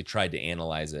actually tried to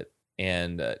analyze it.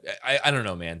 And I don't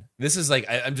know, man. This is like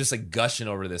I'm just like gushing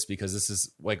over this because this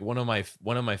is like one of my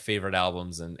favorite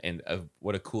albums, and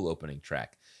what a cool opening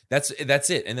track. That's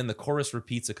it. And then the chorus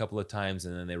repeats a couple of times,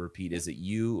 and then they repeat, is it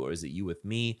you or is it you with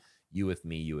me? You with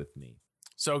me, you with me.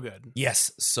 So good.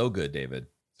 Yes, so good, David.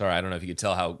 Sorry, I don't know if you could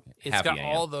tell how happy I am. It's got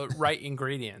all the right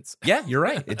ingredients. Yeah, you're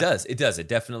right. It does. It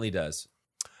definitely does.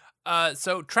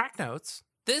 So track notes.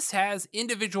 This has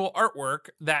individual artwork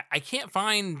that I can't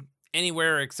find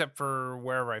anywhere except for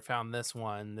wherever I found this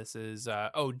one. This is,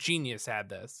 Genius had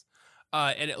this.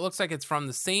 And it looks like it's from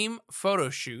the same photo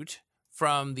shoot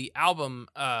from the album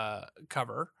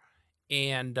cover,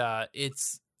 and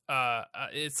it's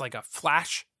like a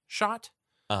flash shot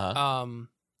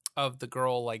of the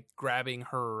girl like grabbing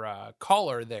her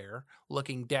collar there,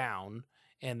 looking down,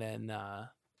 and then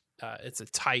it's a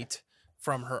tight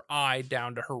from her eye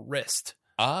down to her wrist.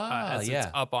 As it's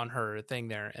up on her thing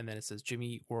there, and then it says Jimmy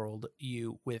Eat World,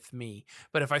 you with me.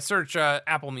 But if I search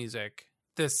Apple Music,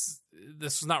 this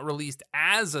was not released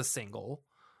as a single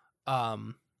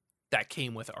that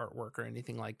came with artwork or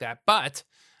anything like that. But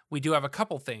we do have a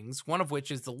couple things, one of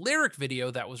which is the lyric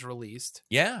video that was released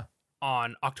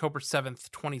on October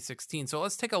 7th, 2016. So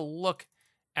let's take a look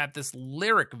at this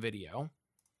lyric video.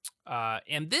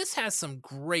 And this has some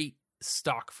great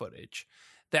stock footage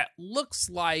that looks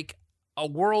like a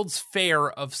World's Fair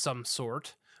of some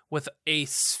sort with a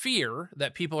sphere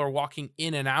that people are walking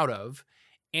in and out of.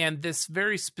 And this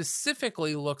very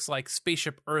specifically looks like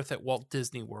Spaceship Earth at Walt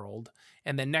Disney World.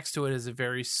 And then next to it is a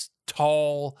very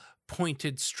tall,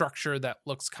 pointed structure that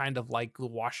looks kind of like the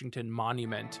Washington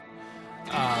Monument.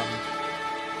 I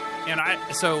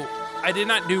did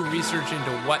not do research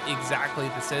into what exactly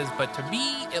this is, but to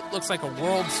me, it looks like a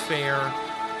World's Fair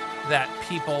that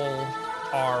people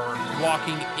are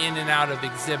walking in and out of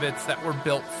exhibits that were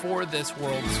built for this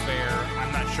World's Fair.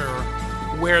 I'm not sure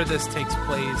where this takes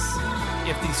place,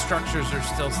 if these structures are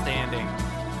still standing.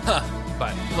 Huh.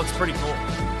 But it looks pretty cool.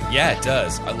 Yeah, it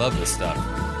does. I love this stuff.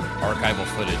 Archival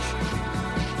footage.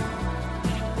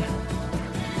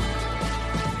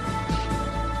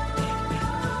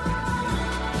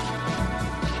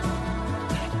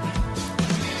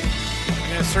 I'm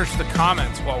going to search the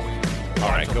comments while we... All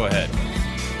right, go ahead.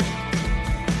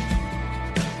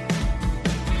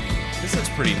 This looks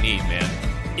pretty neat, man.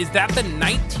 Is that the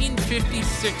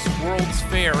 1956 World's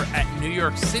Fair at New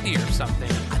York City or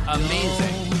something?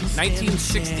 Amazing.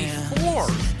 1964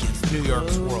 New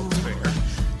York's World's Fair.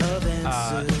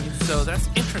 So that's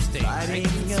interesting.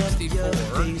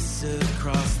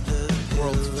 1964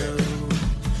 World's Fair.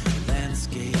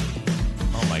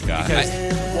 Oh my God. Because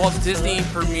Walt Disney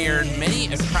premiered many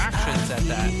attractions at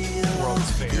that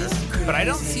World's Fair, but I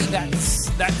don't see that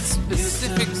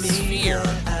specific sphere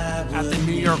at the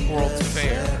New York World's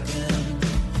Fair.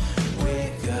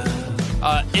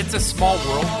 It's a Small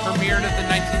World premiered at the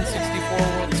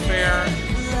 1964 World's Fair,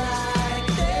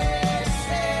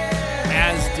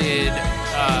 as did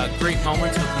Great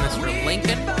Moments with Mr.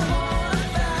 Lincoln.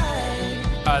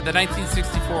 The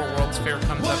 1964 World's Fair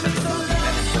comes up in the movie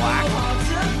Men in Black.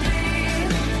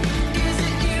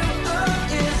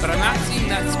 But I'm not seeing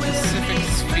that specific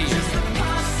sphere.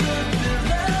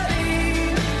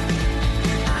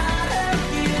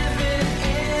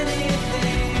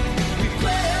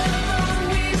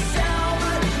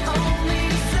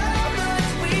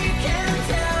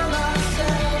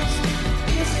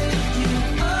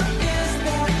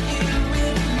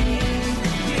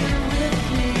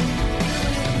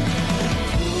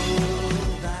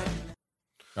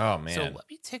 Oh, man. So let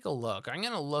me take a look. I'm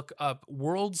going to look up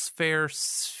World's Fair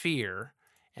Sphere,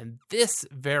 and this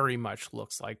very much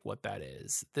looks like what that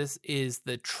is. This is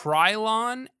the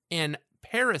Trilon and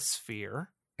Perisphere.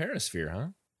 Perisphere, huh?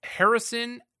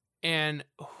 Harrison and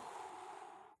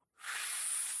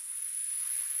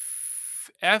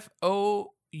Fouilhoux.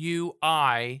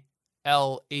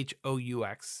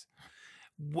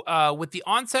 With the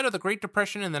onset of the Great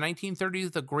Depression in the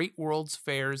 1930s, the Great World's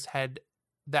Fairs had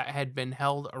been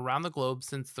held around the globe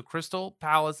since the Crystal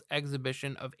Palace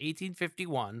exhibition of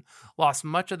 1851 lost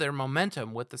much of their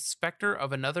momentum, with the specter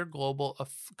of another global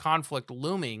conflict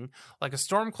looming like a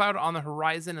storm cloud on the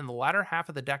horizon in the latter half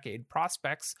of the decade.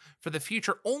 Prospects for the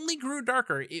future only grew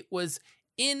darker. It was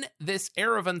in this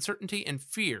era of uncertainty and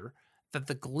fear that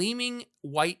the gleaming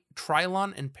white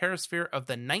Trilon and Perisphere of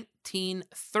the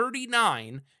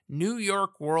 1939 New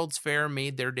York World's Fair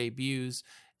made their debuts,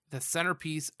 the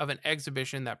centerpiece of an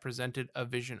exhibition that presented a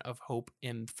vision of hope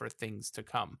for things to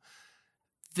come.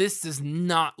 This does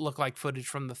not look like footage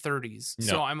from the 30s. No.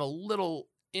 So I'm a little...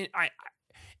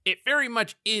 It very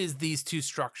much is these two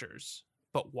structures,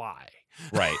 but why?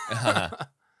 Right.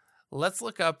 Let's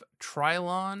look up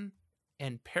Trilon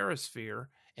and Perisphere,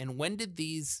 and when did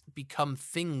these become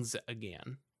things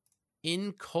again?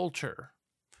 In culture.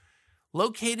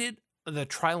 Located the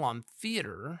Trilon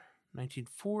Theater,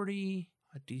 1940...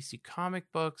 DC Comic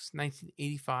Books,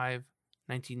 1985,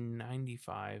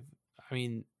 1995. I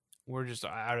mean, we're just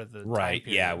out of the right.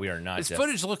 Yeah, we are not. This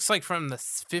footage looks like from the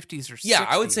 50s or 60s. Yeah,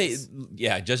 I would say,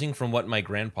 judging from what my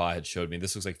grandpa had showed me,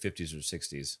 this looks like 50s or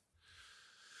 60s.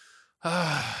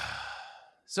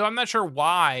 So I'm not sure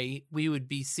why we would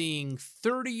be seeing a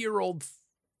 30-year-old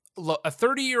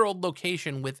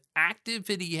location with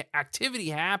activity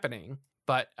happening,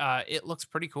 but it looks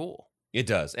pretty cool. It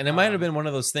does. And it might have been one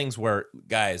of those things where,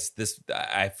 guys,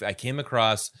 I came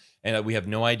across, and we have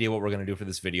no idea what we're going to do for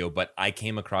this video, but I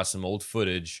came across some old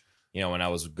footage, when I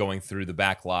was going through the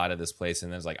back lot of this place,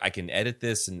 and I was like, I can edit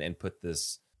this and put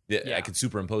this, I can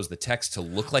superimpose the text to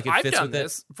look like it fits with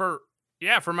this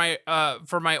it. For my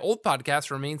old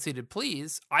podcast, Remain Seated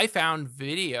Please, I found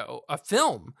a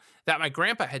film that my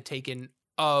grandpa had taken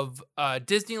of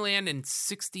Disneyland in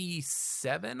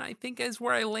 67, I think is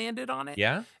where I landed on it.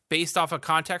 Yeah. Based off of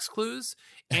context clues,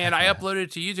 and I uploaded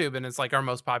it to YouTube, and it's like our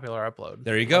most popular upload.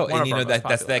 There you go. And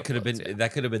that could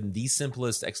have been the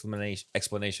simplest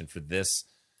explanation for this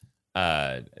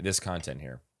this content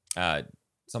here.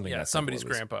 Somebody's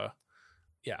grandpa.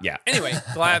 Yeah. Anyway,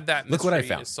 glad that look what I mystery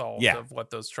found. is solved of what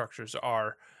those structures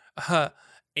are.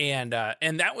 And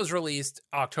that was released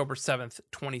October 7th,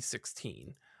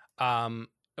 2016.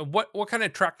 What kind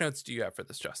of track notes do you have for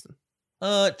this, Justin?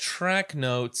 Track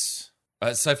notes,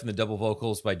 aside from the double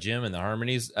vocals by Jim and the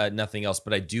harmonies, nothing else.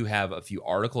 But I do have a few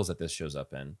articles that this shows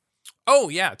up in. Oh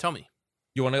yeah, tell me.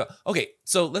 You want to go? Okay,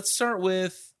 so let's start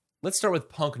with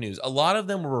Punk News. A lot of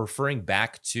them were referring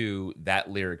back to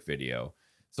that lyric video.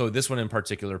 So this one in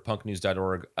particular,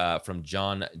 punknews.org, from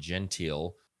John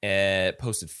Gentile,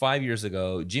 posted 5 years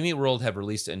ago. Jimmy Eat World have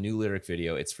released a new lyric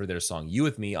video. It's for their song You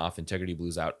With Me off Integrity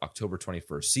Blues, out October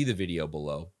 21st. See the video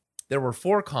below. There were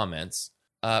 4 comments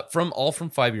from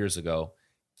 5 years ago.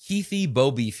 Keithy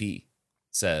Bo Beefy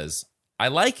says, I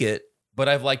like it, but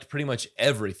I've liked pretty much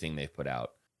everything they've put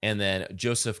out. And then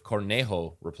Joseph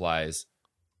Cornejo replies,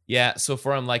 yeah, so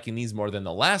far I'm liking these more than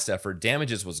the last effort.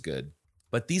 Damages was good,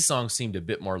 but these songs seemed a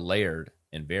bit more layered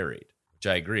and varied, which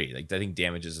I agree. Like, I think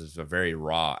Damages is a very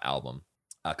raw album.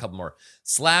 A couple more.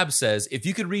 Slab says, if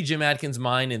you could read Jim Adkins'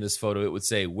 mind in this photo, it would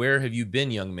say, where have you been,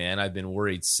 young man? I've been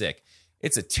worried sick.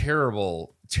 It's a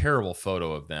terrible, terrible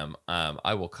photo of them.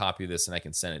 I will copy this and I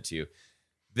can send it to you.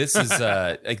 This is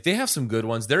like, they have some good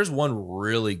ones. There's one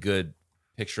really good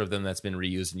picture of them that's been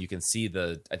reused, and you can see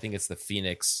I think it's the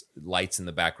Phoenix lights in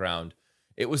the background.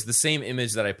 It was the same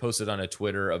image that I posted on a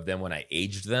Twitter of them when I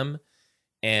aged them.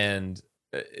 And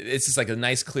it's just like a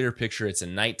nice clear picture. It's a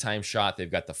nighttime shot.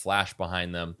 They've got the flash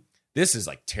behind them. This is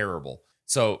like terrible.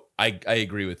 So I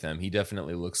agree with them. He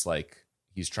definitely looks like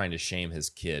he's trying to shame his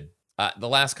kid. The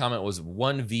last comment was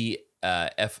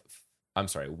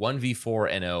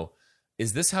 1V4NO.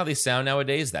 Is this how they sound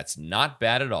nowadays? That's not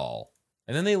bad at all.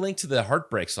 And then they linked to the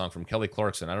Heartbreak song from Kelly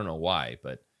Clarkson. I don't know why,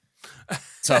 but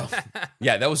so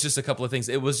yeah, that was just a couple of things.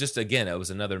 It was just, again, it was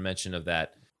another mention of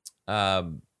that.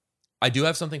 I do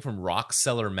have something from Rock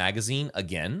Seller Magazine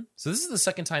again. So this is the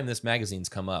second time this magazine's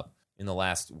come up in the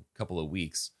last couple of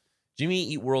weeks. Jimmy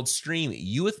Eat World stream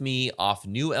You With Me off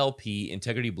new LP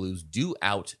Integrity Blues due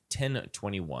out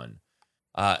 10/21.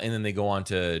 And then they go on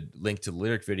to link to the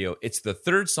lyric video. It's the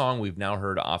third song we've now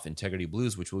heard off Integrity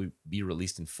Blues, which will be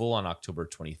released in full on October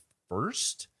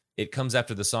 21st. It comes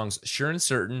after the songs Sure and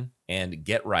Certain and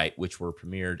Get Right, which were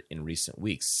premiered in recent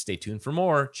weeks. Stay tuned for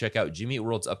more. Check out Jimmy Eat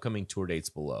World's upcoming tour dates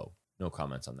below. No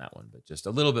comments on that one, but just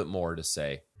a little bit more to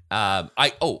say.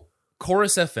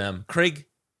 Chorus FM, Craig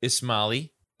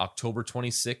Ismaili, October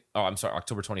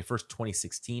 21st,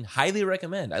 2016. Highly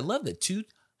recommend. I love that. 2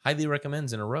 highly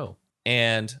recommends in a row.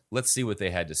 And let's see what they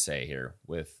had to say here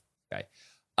with Guy.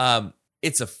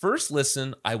 It's a first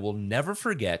listen I will never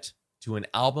forget to an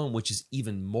album which is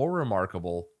even more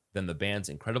remarkable than the band's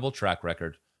incredible track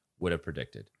record would have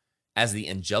predicted. As the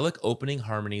angelic opening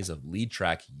harmonies of lead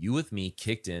track You With Me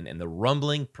kicked in and the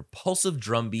rumbling, propulsive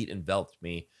drum beat enveloped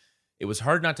me, it was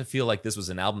hard not to feel like this was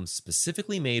an album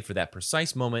specifically made for that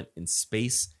precise moment in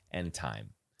space and time.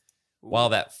 While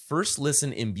that first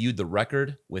listen imbued the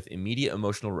record with immediate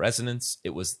emotional resonance,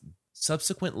 it was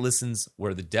subsequent listens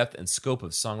where the depth and scope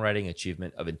of songwriting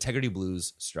achievement of Integrity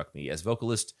Blues struck me. As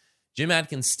vocalist Jim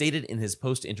Adkins stated in his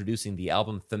post introducing the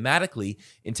album, thematically,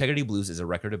 Integrity Blues is a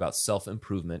record about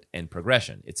self-improvement and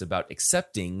progression. It's about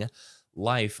accepting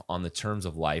life on the terms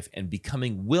of life and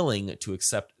becoming willing to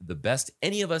accept the best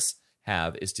any of us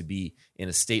have is to be in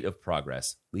a state of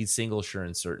progress. Lead single Sure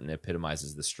and Certain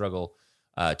epitomizes the struggle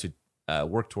to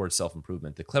work towards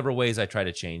self-improvement. The clever ways I try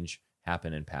to change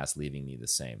happen and pass, leaving me the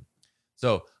same.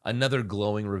 So another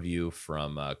glowing review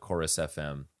from Chorus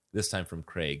FM, this time from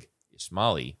Craig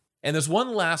Ismaili. And there's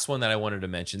one last one that I wanted to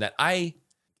mention that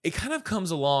it kind of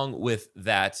comes along with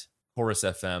that Chorus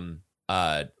FM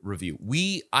review.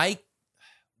 I'm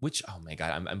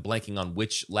blanking on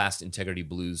which last Integrity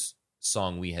Blues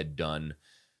song we had done.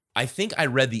 I think I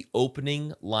read the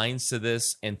opening lines to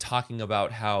this and talking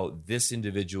about how this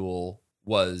individual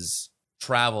was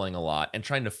traveling a lot and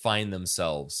trying to find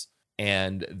themselves.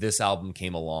 And this album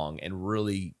came along and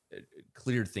really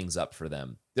cleared things up for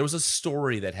them. There was a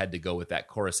story that had to go with that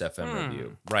Chorus FM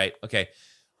review, right? Okay.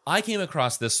 I came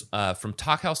across this from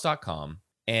talkhouse.com,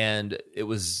 and it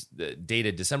was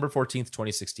dated December 14th,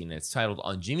 2016. And it's titled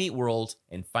On Jimmy Eat World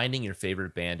and Finding Your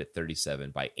Favorite Band at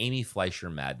 37 by Amy Fleischer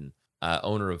Madden.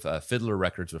 Owner of Fiddler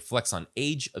Records, reflects on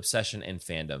age, obsession, and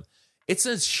fandom. It's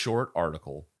a short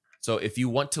article, so if you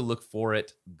want to look for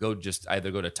it,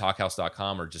 either go to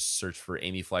talkhouse.com or just search for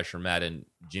Amy Fleischer Madden,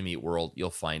 Jimmy Eat World.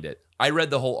 You'll find it. I read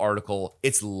the whole article.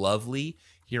 It's lovely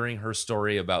hearing her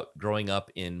story about growing up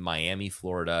in Miami,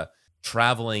 Florida,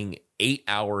 traveling 8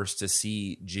 hours to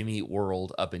see Jimmy Eat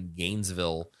World up in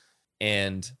Gainesville,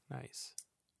 and nice.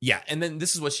 Yeah, and then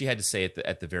this is what she had to say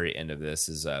at the very end of this: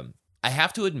 is I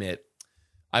have to admit,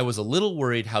 I was a little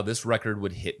worried how this record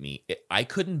would hit me. I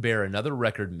couldn't bear another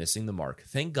record missing the mark.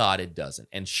 Thank God it doesn't.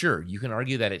 And sure, you can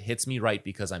argue that it hits me right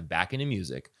because I'm back into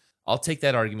music. I'll take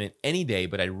that argument any day,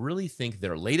 but I really think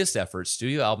their latest effort,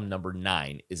 studio album number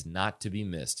 9, is not to be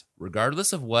missed.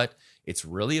 Regardless of what it's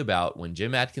really about, when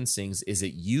Jim Adkins sings, "Is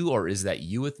it you or is that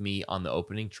you with me" on the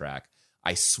opening track,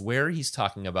 I swear he's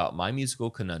talking about my musical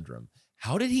conundrum.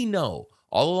 How did he know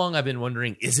All along, I've been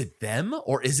wondering, is it them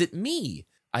or is it me?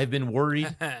 I've been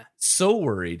worried, so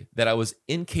worried that I was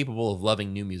incapable of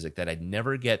loving new music, that I'd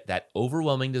never get that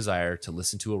overwhelming desire to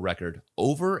listen to a record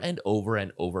over and over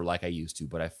and over like I used to.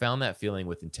 But I found that feeling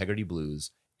with Integrity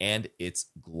Blues, and it's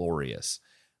glorious.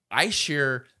 I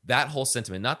share that whole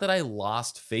sentiment. Not that I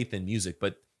lost faith in music,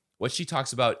 but what she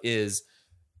talks about is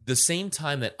the same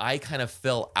time that I kind of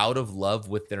fell out of love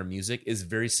with their music is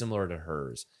very similar to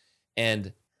hers.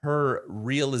 And her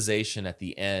realization at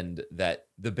the end that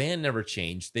the band never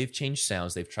changed. They've changed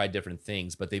sounds. They've tried different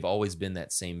things, but they've always been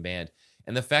that same band.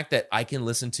 And the fact that I can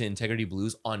listen to Integrity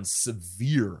Blues on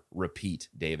severe repeat,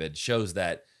 David, shows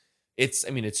that it's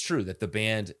true that the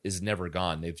band is never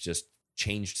gone. They've just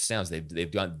changed sounds.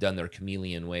 They've done their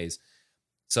chameleon ways.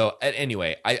 So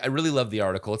anyway, I really love the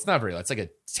article. It's not very long. It's like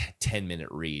a 10-minute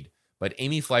read. But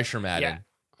Amy Fleischer-Madden. Yeah.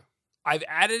 I've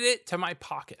added it to my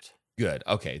pocket. Good.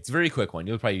 Okay. It's a very quick one.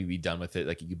 You'll probably be done with it.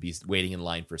 Like you could be waiting in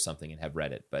line for something and have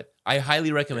read it. But I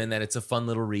highly recommend that. It's a fun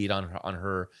little read on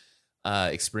her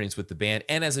experience with the band.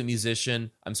 And as a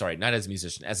musician, I'm sorry, not as a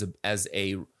musician, as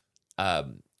a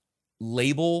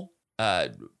label,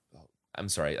 I'm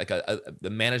sorry, like the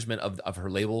management of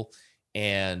her label,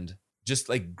 and just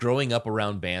like growing up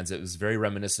around bands. It was very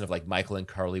reminiscent of like Michael and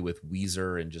Carly with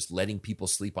Weezer, and just letting people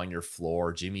sleep on your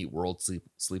floor, Jimmy Eat World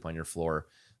sleep on your floor.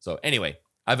 So anyway,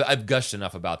 I've gushed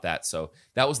enough about that. So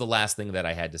that was the last thing that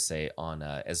I had to say on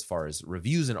as far as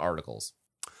reviews and articles.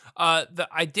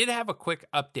 I did have a quick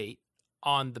update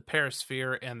on the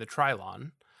Perisphere and the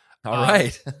Trilon. All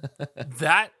right.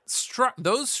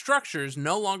 Those structures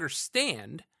no longer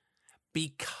stand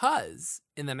because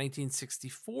in the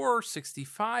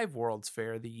 1964-65 World's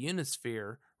Fair, the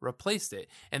Unisphere replaced it.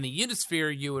 And the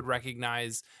Unisphere you would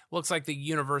recognize looks like the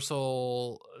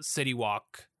Universal City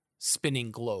Walk spinning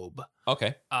globe.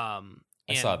 Okay. I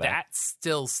saw that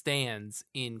still stands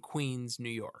in Queens, New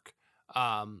York.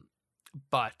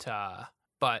 But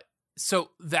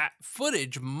so that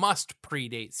footage must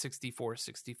predate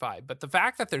 64-65. But the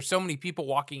fact that there's so many people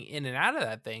walking in and out of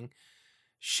that thing,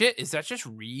 shit, is that just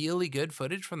really good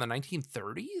footage from the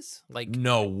 1930s? Like,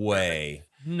 no way.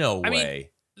 No way.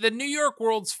 Mean, the New York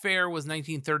World's Fair was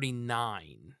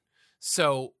 1939.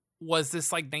 So was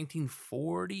this like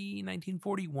 1940,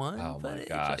 1941? Oh my footage?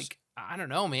 gosh. Like, I don't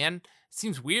know, man. It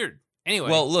seems weird. Anyway,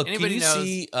 well, look, can you knows?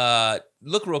 see?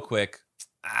 Look real quick.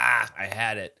 I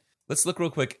had it. Let's look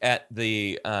real quick at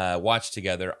the watch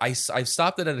together. I've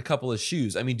stopped it at a couple of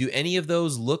shoes. I mean, do any of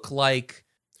those look like?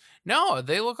 No,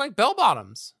 they look like bell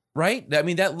bottoms. Right? I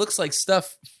mean, that looks like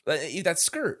stuff. That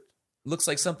skirt looks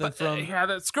like something from. Yeah,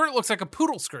 that skirt looks like a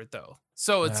poodle skirt, though.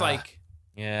 So it's like.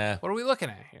 Yeah. What are we looking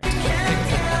at here? Like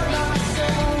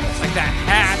that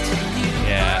hat.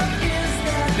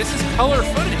 Yeah. This is color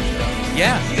footage, though.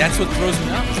 Yeah, that's what throws me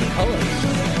off, is the color.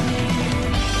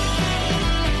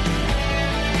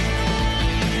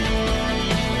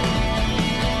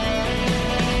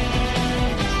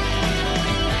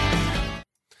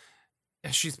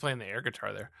 She's playing the air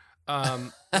guitar there.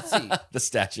 Let's see. The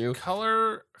statue.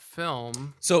 Color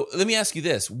film. So let me ask you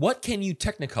this. What can you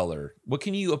Technicolor? What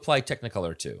can you apply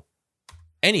Technicolor to?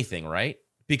 Anything, right?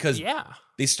 Because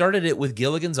they started it with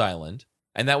Gilligan's Island,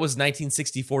 and that was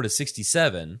 1964 to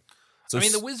 67. So I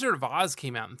mean, The Wizard of Oz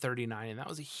came out in 39, and that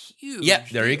was a huge Yeah,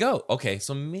 there deal. you go. Okay,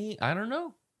 so I don't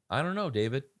know,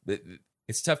 David.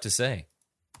 It's tough to say.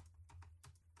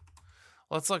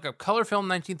 Let's look up color film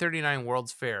 1939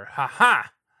 World's Fair. Haha.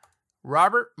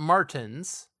 Robert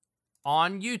Martins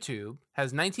on YouTube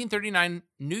has 1939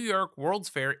 New York World's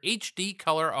Fair HD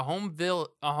color a home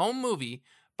movie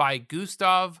by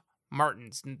Gustav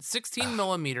Martins, 16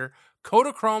 millimeter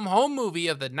Kodachrome home movie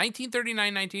of the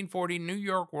 1939-1940 New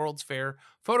York World's Fair,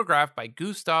 photographed by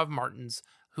Gustav Martins,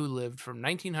 who lived from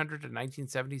 1900 to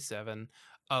 1977,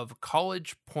 of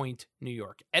College Point, New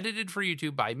York. Edited for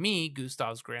YouTube by me,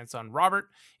 Gustav's grandson Robert.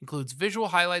 Includes visual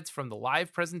highlights from the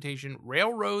live presentation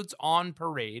Railroads on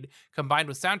Parade, combined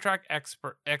with soundtrack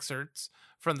excerpts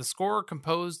from the score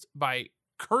composed by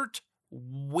Kurt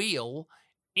Weill,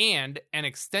 and an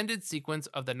extended sequence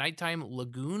of the nighttime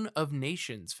Lagoon of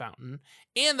Nations fountain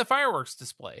and the fireworks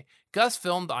display. Gus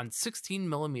filmed on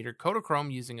 16mm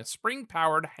Kodachrome using a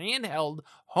spring-powered handheld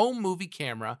home movie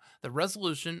camera. The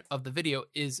resolution of the video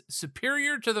is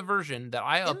superior to the version that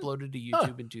I uploaded to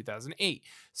YouTube in 2008.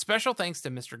 Special thanks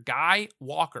to Mr. Guy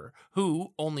Walker,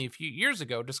 who only a few years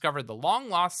ago discovered the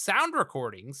long-lost sound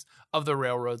recordings of the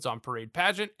Railroads on Parade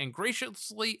pageant and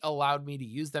graciously allowed me to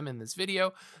use them in this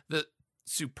video. The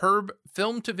superb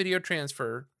film-to-video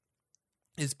transfer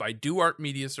is by DuArt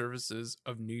Media Services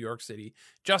of New York City.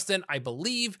 Justin, I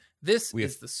believe this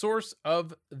is the source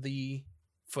of the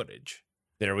footage.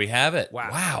 There we have it.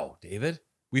 Wow, David.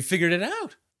 We figured it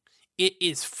out. It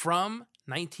is from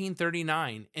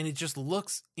 1939, and it just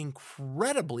looks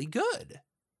incredibly good.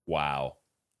 Wow.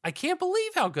 I can't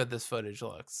believe how good this footage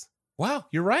looks. Wow,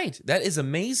 you're right. That is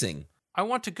amazing. I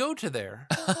want to go to there.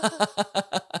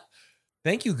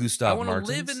 Thank you, Gustav Martins. I want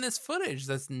to live in this footage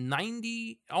that's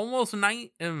 90, almost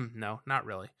 90, no, not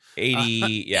really.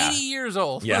 80, 80 years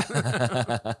old. Yeah.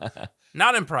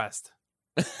 Not impressed.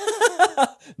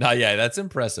 No, yeah, that's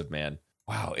impressive, man.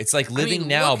 Wow, it's like living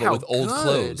now, but with old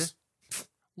clothes.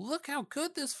 Look how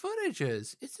good this footage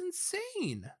is. It's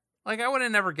insane. Like, I would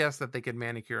have never guessed that they could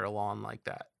manicure a lawn like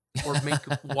that or make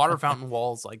water fountain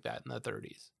walls like that in the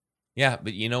 30s. Yeah,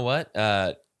 but you know what?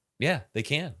 Yeah, they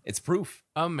can. It's proof.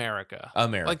 America.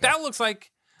 America. Like, that looks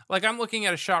like I'm looking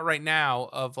at a shot right now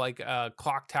of like a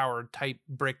clock tower type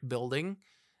brick building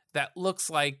that looks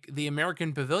like the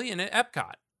American Pavilion at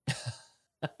Epcot.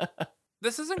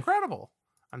 This is incredible.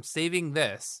 I'm saving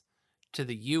this to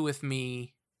the You With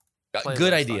Me playlist.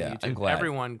 Good idea. I'm glad.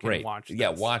 Everyone can watch this. Yeah,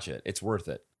 watch it. It's worth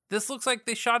it. This looks like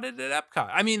they shot it at Epcot.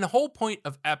 I mean, the whole point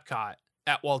of Epcot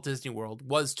at Walt Disney World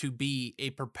was to be a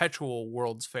perpetual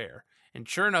World's Fair. And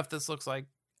sure enough, this looks like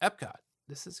Epcot.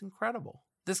 This is incredible.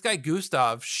 This guy,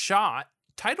 Gustav, shot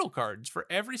title cards for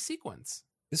every sequence.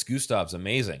 This Gustav's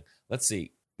amazing. Let's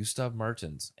see. Gustav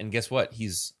Martins. And guess what?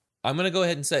 I'm going to go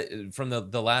ahead and say from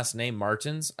the last name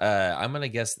Martins, I'm going to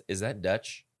guess, is that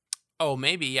Dutch? Oh,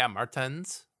 maybe. Yeah,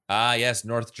 Martins. Ah, yes.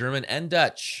 North German and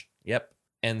Dutch. Yep.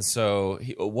 And so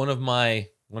one of my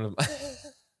long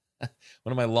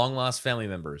lost family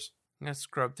members. I'm going to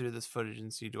scrub through this footage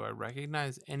and see, do I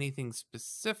recognize anything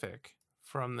specific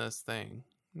from this thing?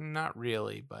 Not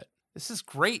really, but this is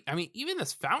great. I mean, even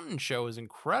this fountain show is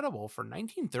incredible for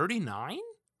 1939.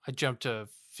 I jumped to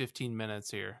 15 minutes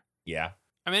here. Yeah.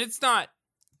 I mean, it's not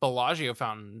Bellagio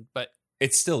fountain, but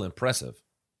it's still impressive.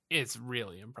 It's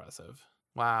really impressive.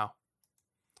 Wow.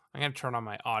 I'm going to turn on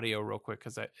my audio real quick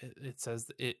because it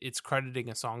says it's crediting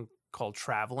a song called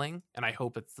Traveling, and I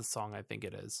hope it's the song I think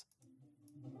it is.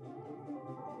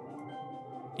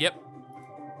 Yep.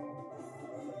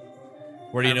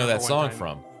 Where do you know that song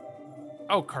from?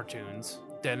 Oh, cartoons.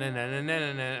 Like,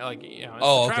 you know,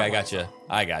 oh, okay,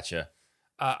 I gotcha.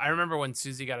 I remember when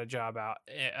Susie got a job out,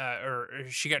 or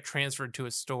she got transferred to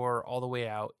a store all the way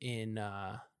out in,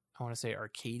 I want to say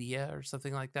Arcadia or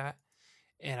something like that.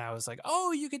 And I was like,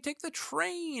 oh, you could take the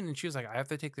train. And she was like, I have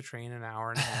to take the train an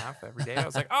hour and a half every day. I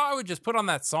was like, oh, I would just put on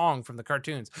that song from the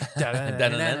cartoons.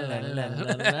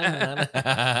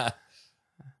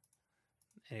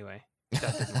 Anyway,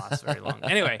 that didn't last very long.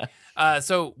 Anyway,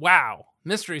 so wow,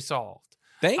 mystery solved.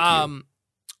 Thank you.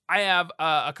 I have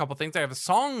a couple things. I have a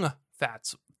song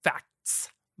facts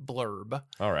blurb.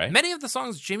 All right. Many of the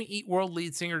songs Jimmy Eat World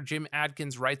lead singer Jim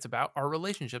Adkins writes about are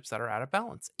relationships that are out of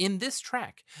balance. In this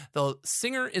track, the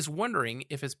singer is wondering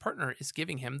if his partner is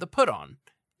giving him the put on.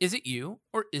 Is it you,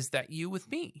 or is that you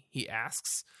with me? He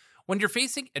asks. When you're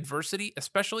facing adversity,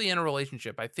 especially in a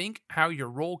relationship, I think how your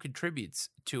role contributes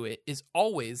to it is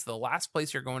always the last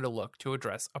place you're going to look to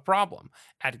address a problem.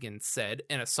 Adkins said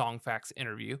in a Songfacts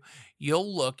interview,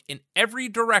 you'll look in every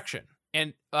direction,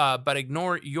 but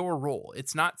ignore your role.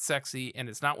 It's not sexy, and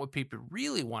it's not what people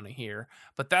really want to hear,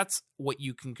 but that's what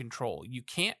you can control. You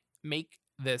can't make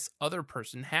this other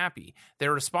person happy.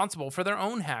 They're responsible for their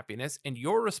own happiness, and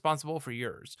you're responsible for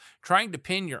yours. Trying to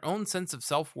pin your own sense of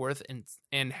self-worth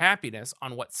and happiness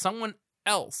on what someone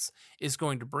else is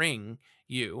going to bring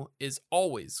you is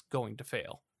always going to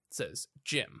fail, says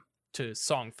Jim to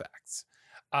Songfacts.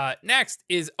 Next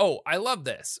is, I love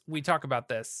this. We talk about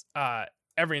this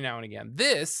every now and again.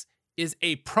 This is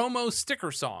a promo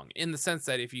sticker song in the sense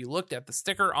that if you looked at the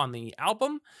sticker on the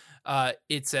album,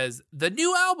 it says the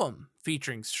new album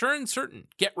featuring Sure and Certain,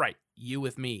 Get Right, You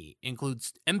With Me,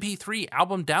 includes MP3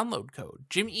 album download code,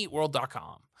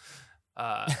 JimmyEatWorld.com.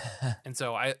 And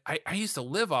so I used to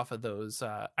live off of those.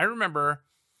 I remember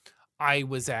I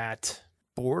was at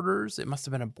Borders. It must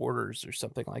have been a Borders or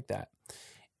something like that.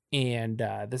 And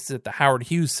this is at the Howard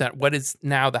Hughes Center, what is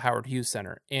now the Howard Hughes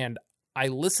Center. And I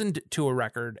listened to a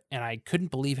record and I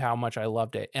couldn't believe how much I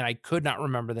loved it. And I could not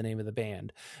remember the name of the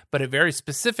band, but it very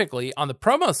specifically on the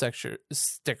promo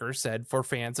sticker said for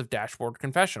fans of Dashboard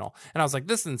Confessional. And I was like,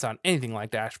 this doesn't sound anything like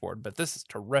Dashboard, but this is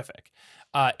terrific.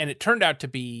 And it turned out to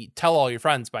be Tell All Your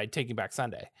Friends by Taking Back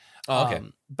Sunday. Oh, okay.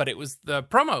 But it was the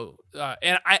promo.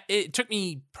 And it took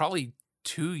me probably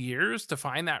 2 years to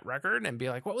find that record and be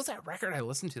like, what was that record I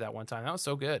listened to that one time? That was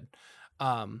so good.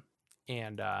 And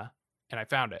I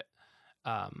found it.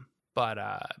 But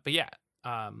yeah,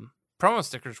 promo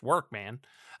stickers work, man.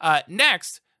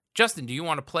 Next, Justin, do you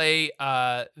want to play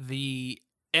the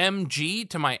MG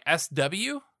to my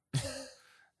SW.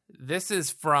 This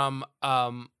is from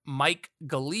Mike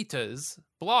Galita's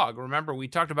blog. Remember, we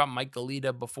talked about Mike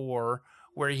Galita before,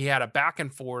 where he had a back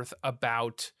and forth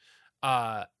about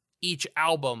each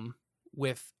album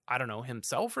with, I don't know,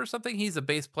 himself or something. He's a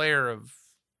bass player of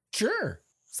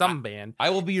some band. I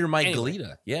will be your Mike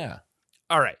Galita. Yeah.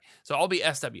 All right. So I'll be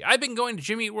SW. I've been going to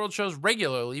Jimmy Eat World shows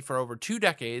regularly for over 2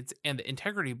 decades, and the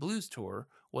Integrity Blues Tour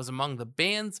was among the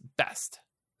band's best.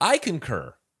 I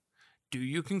concur. Do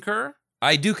you concur?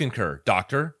 I do concur.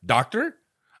 Doctor?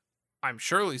 I'm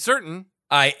surely certain.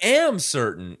 I am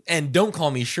certain. And don't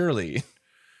call me Shirley.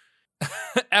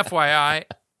 FYI,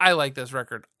 I like this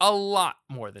record a lot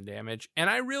more than Damage, and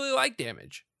I really like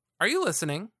Damage. Are you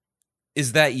listening?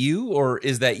 Is that you, or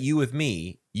is that you with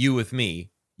me, you with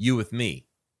me, you with me?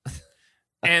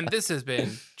 And this has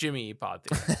been Jimmy Eat Pod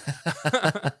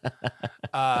Theater.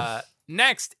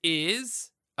 Next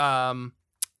is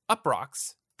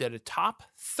Uproxx did a top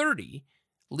 30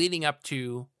 leading up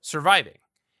to Surviving.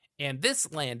 And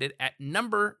this landed at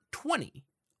number 20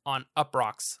 on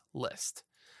Uproxx's list.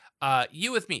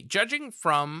 You With Me. Judging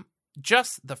from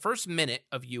just the first minute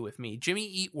of You With Me, Jimmy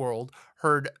Eat World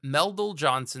heard Meldal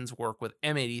Johnson's work with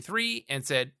M83 and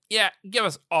said, yeah, give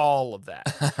us all of that.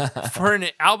 For an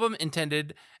album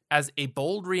intended as a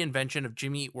bold reinvention of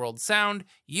Jimmy Eat World's sound,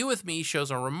 You With Me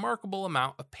shows a remarkable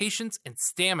amount of patience and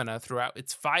stamina throughout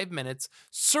its 5 minutes,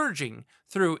 surging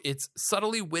through its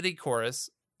subtly witty chorus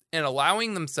and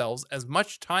allowing themselves as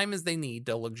much time as they need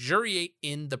to luxuriate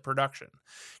in the production.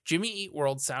 Jimmy Eat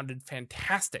World sounded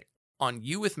fantastic on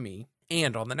You With Me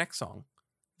and on the next song.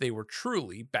 They were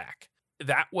truly back.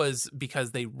 That was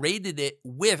because they rated it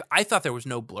with, I thought there was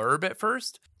no blurb at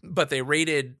first, but they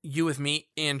rated You With Me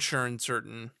and Sure and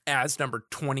Certain as number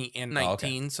 20 and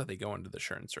 19. So they go into the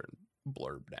Sure and Certain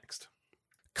blurb next.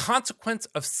 Consequence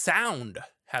of Sound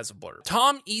has a blurb.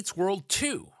 Tom Eats World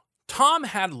 2. Tom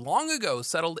had long ago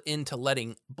settled into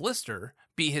letting Blister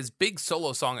be his big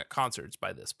solo song at concerts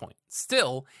by this point.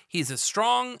 Still, he's as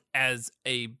strong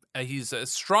a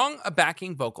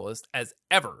backing vocalist as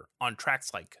ever on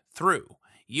tracks like Through,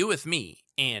 You With Me,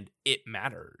 and It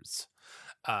Matters.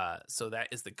 So that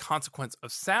is the Consequence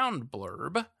of Sound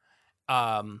blurb,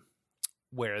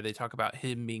 where they talk about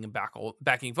him being a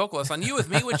backing vocalist on You With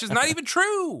Me, which is not even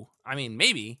true. I mean,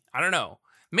 maybe. I don't know.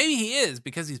 Maybe he is,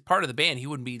 because he's part of the band. He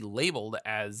wouldn't be labeled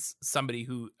as somebody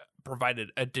who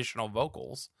provided additional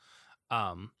vocals.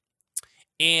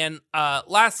 And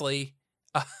lastly,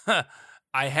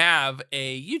 I have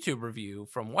a YouTube review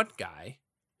from what guy?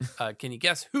 Can you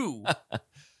guess who?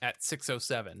 At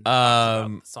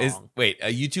 6:07. Wait,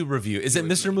 a YouTube review. Is it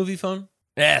Mr. Movie Phone?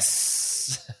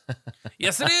 Yes.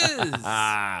 Yes, it is.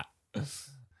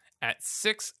 At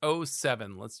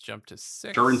 6:07, let's jump to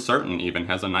 6. Sure and Certain even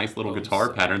has a nice little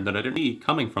guitar pattern that I didn't see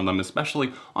coming from them,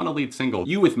 especially on a lead single.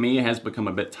 You With Me has become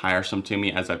a bit tiresome to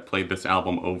me as I've played this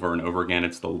album over and over again.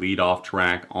 It's the lead-off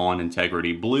track on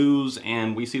Integrity Blues,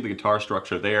 and we see the guitar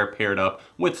structure there paired up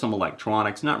with some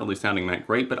electronics, not really sounding that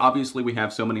great, but obviously we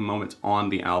have so many moments on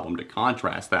the album to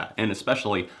contrast that, and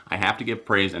especially, I have to give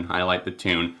praise and highlight the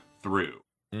tune Through.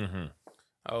 Mm-hmm.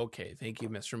 Okay, thank you,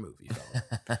 Mr. Movie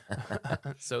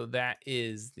Phone. So that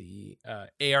is the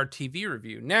ARTV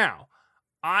review. Now,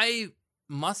 I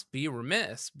must be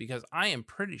remiss because I am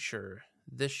pretty sure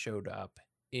this showed up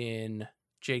in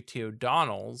JT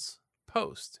O'Donnell's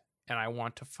post, and I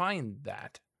want to find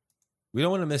that. We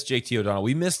don't want to miss JT O'Donnell.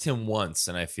 We missed him once,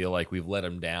 and I feel like we've let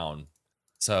him down.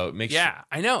 So make sure. Yeah,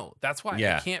 I know. That's why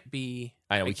I can't be.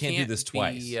 I know we can't do this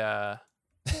twice.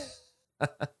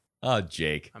 Oh,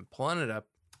 Jake. I'm pulling it up.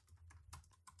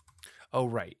 Oh,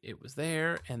 right. It was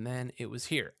there, and then it was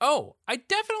here. Oh, I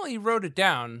definitely wrote it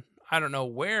down. I don't know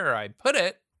where I put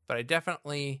it, but I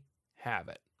definitely have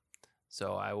it.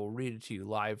 So I will read it to you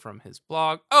live from his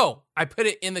blog. Oh, I put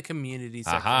it in the community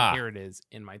section. Aha. Here it is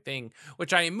in my thing,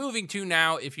 which I am moving to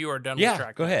now if you are done with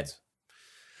track go notes.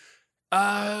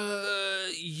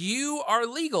 ahead. You are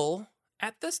legal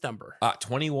at this number.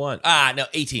 21. No,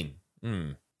 18.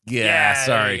 Yeah,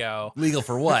 sorry. There you go. Legal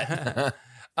for what?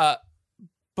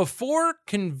 Before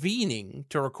convening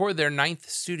to record their 9th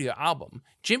studio album,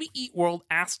 Jimmy Eat World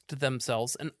asked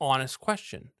themselves an honest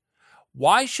question.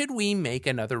 Why should we make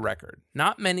another record?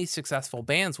 Not many successful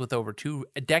bands with over 2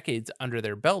 decades under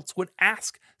their belts would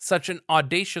ask such an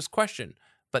audacious question,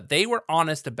 but they were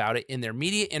honest about it in their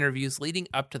media interviews leading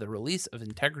up to the release of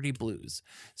Integrity Blues.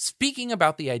 Speaking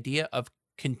about the idea of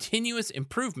continuous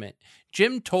improvement,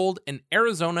 Jim told an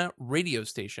Arizona radio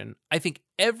station, I think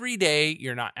every day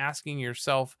you're not asking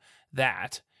yourself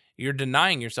that, You're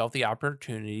denying yourself the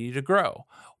opportunity to grow.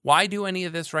 Why do any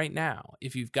of this right now?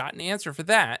 If you've got an answer for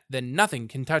that, then nothing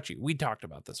can touch you. We talked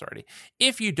about this already.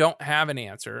 If you don't have an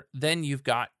answer, then you've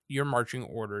got your marching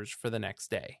orders for the next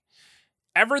day.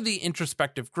 Ever the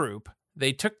introspective group,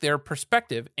 they took their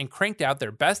perspective and cranked out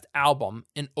their best album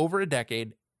in over a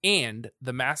decade, and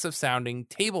the massive sounding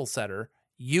table setter,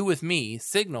 You With Me,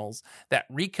 signals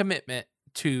that recommitment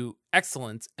to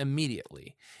excellence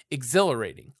immediately.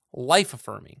 Exhilarating,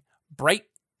 life-affirming, bright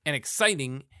and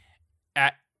exciting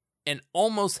at an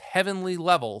almost heavenly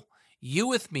level, You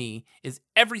With Me is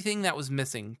everything that was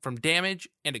missing from Damage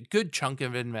and a good chunk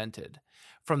of Invented.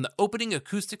 From the opening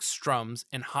acoustic strums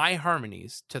and high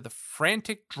harmonies to the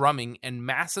frantic drumming and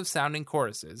massive sounding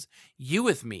choruses, You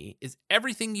With Me is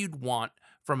everything you'd want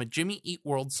from a Jimmy Eat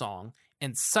World song,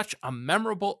 and such a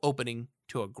memorable opening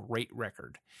to a great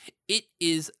record. It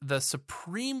is the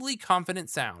supremely confident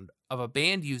sound of a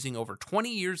band using over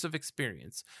 20 years of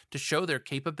experience to show their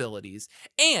capabilities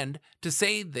and to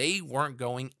say they weren't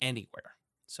going anywhere.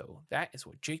 So that is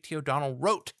what Jake T. O'Donnell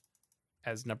wrote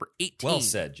as number 18. Well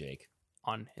said, Jake.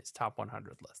 On his top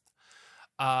 100 list.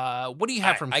 What do you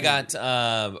have from I got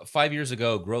 5 years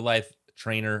ago, Grow Life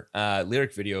Trainer,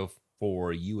 lyric video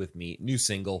for You With Me, new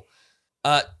single.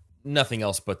 Nothing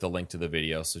else but the link to the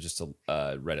video, so just a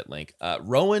Reddit link.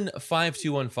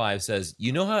 Rowan5215 says,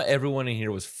 you know how everyone in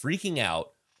here was freaking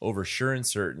out over Sure and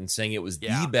Certain, saying it was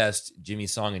the best Jimmy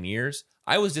song in years?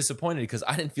 I was disappointed because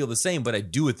I didn't feel the same, but I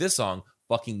do with this song.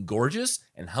 Fucking gorgeous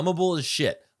and hummable as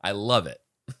shit. I love it.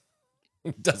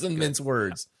 Doesn't mince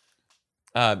words.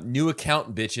 New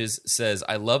account bitches says,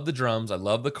 I love the drums, I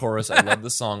love the chorus, I love the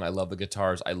song, I love the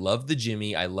guitars, I love the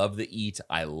Jimmy, I love the eat,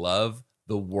 I love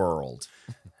the world.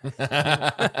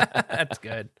 That's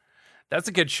good. That's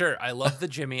a good shirt. I love the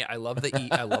Jimmy, I love the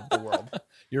eat, I love the world.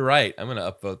 You're right. I'm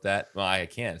gonna upvote that. Well, I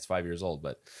can't. It's 5 years old,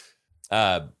 but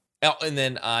and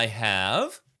then I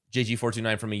have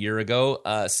JG429 from a year ago.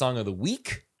 Song of the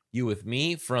week, You With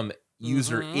Me, from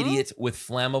user Idiot with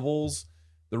Flammables.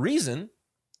 The reason,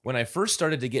 when I first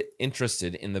started to get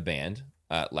interested in the band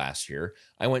last year,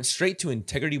 I went straight to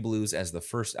Integrity Blues as the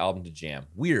first album to jam.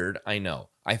 Weird, I know.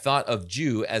 I thought of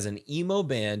Jew as an emo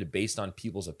band based on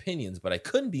people's opinions, but I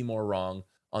couldn't be more wrong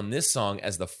on this song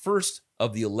as the first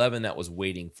of the 11 that was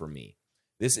waiting for me.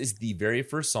 This is the very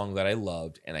first song that I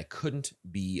loved, and I couldn't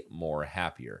be more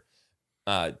happier.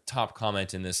 Top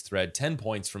comment in this thread, 10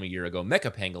 points from a year ago,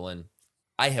 Mecha Pangolin.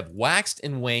 I have waxed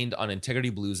and waned on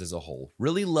Integrity Blues as a whole.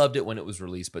 Really loved it when it was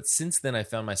released, but since then I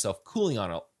found myself cooling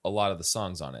on a lot of the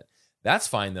songs on it. That's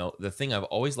fine, though. The thing I've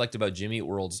always liked about Jimmy Eat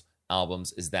World's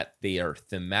albums is that they are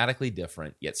thematically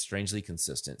different, yet strangely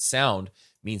consistent. Sound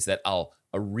means that I'll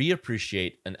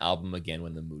reappreciate an album again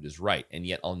when the mood is right, and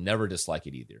yet I'll never dislike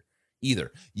it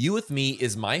either. You With Me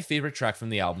is my favorite track from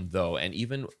the album, though, and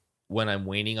even when I'm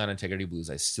waning on Integrity Blues,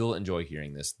 I still enjoy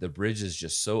hearing this. The bridge is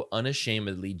just so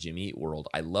unashamedly Jimmy Eat World.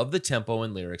 I love the tempo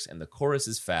and lyrics, and the chorus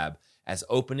is fab. As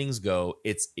openings go,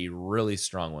 it's a really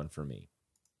strong one for me.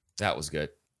 That was good.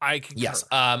 I concur. Yes.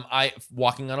 I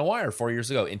Walking on a Wire 4 years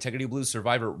ago. Integrity Blues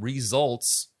Survivor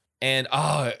results, and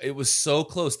it was so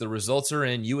close. The results are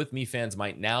in. You With Me fans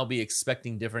might now be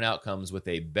expecting different outcomes with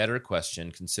a better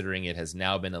question, considering it has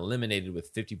now been eliminated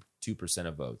with 52%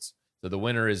 of votes. So the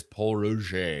winner is Paul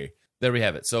Roger. There we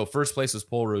have it. So first place was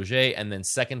Paul Roger, and then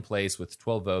second place with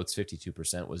 12 votes,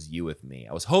 52% was You With Me.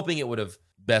 I was hoping it would have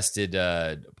bested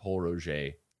Paul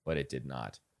Roger, but it did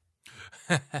not.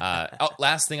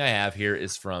 Last thing I have here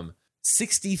is from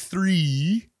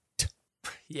 63.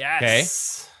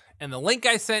 Yes. Okay. And the link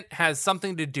I sent has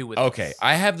something to do with it. Okay.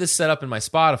 I have this set up in my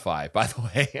Spotify, by the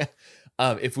way,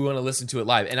 if we want to listen to it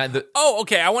live. And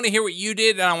okay. I want to hear what you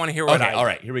did, and I want to hear what I did. All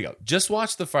right. Here we go. Just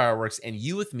watch the fireworks, and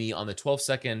You With Me on the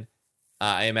 12-second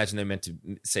I imagine they meant to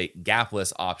say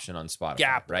gapless option on Spotify,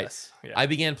 gapless, right? Yeah. I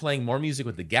began playing more music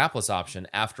with the gapless option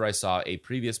after I saw a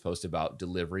previous post about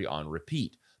delivery on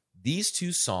repeat. These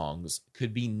two songs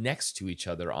could be next to each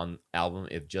other on album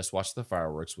if Just Watch the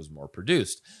Fireworks was more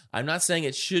produced. I'm not saying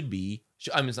it should be.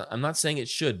 I'm not saying it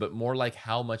should, but more like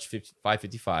how much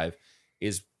 555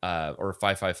 is or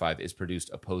 555 is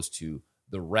produced opposed to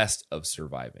the rest of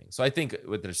Surviving. So I think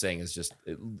what they're saying is just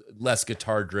less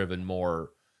guitar driven,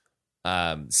 more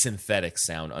synthetic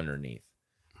sound underneath.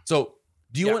 So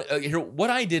do you want to hear what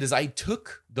I did? Is I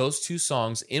took those two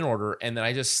songs in order, and then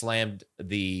I just slammed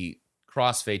the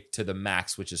crossfade to the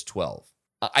max, which is 12.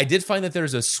 I did find that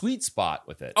there's a sweet spot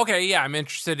with it. Okay, yeah, I'm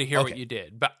interested to hear what you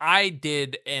did, but I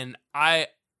did, and I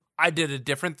did a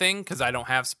different thing because I don't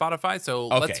have Spotify. So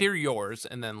let's hear yours,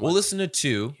 and then we'll listen to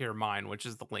two. Hear mine, which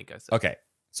is the link I said. Okay,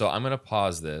 So I'm going to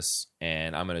pause this,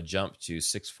 and I'm going to jump to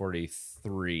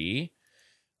 6:43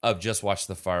 of Just Watch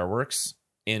the Fireworks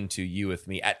into You With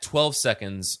Me at 12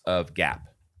 seconds of gap.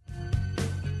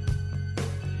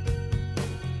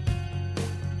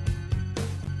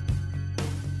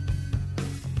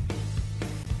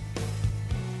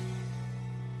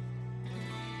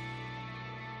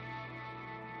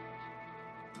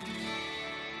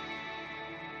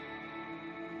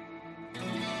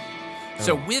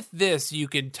 So with this, you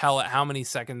could tell it how many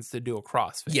seconds to do a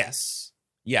crossfade. Yes.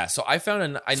 Yeah, so I found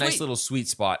a nice little sweet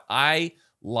spot. I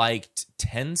liked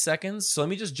 10 seconds. So let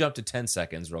me just jump to 10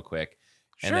 seconds real quick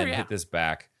and then hit this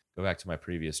back. Go back to my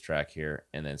previous track here,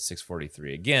 and then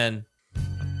 6:43 again.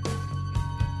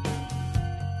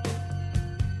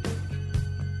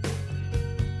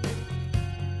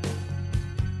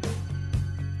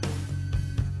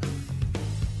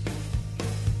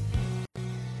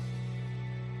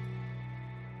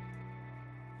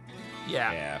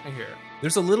 Yeah, I hear it.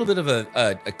 There's a little bit of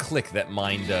a click that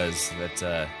mine does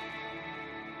that,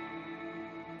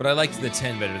 but I liked the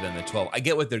 10 better than the 12. I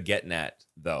get what they're getting at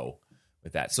though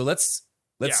with that. So let's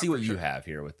see what you have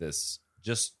here with this.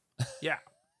 Just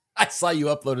I saw you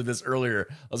uploaded this earlier.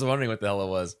 I was wondering what the hell it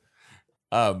was.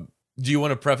 Do you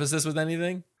want to preface this with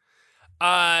anything?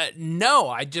 No,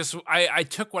 I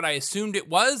took what I assumed it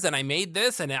was and I made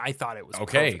this and I thought it was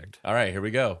perfect. All right, here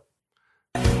we go.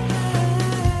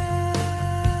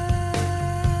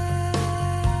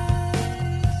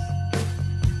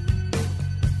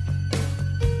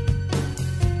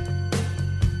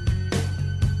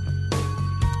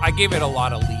 I gave it a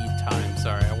lot of lead time.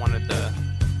 Sorry, I wanted to.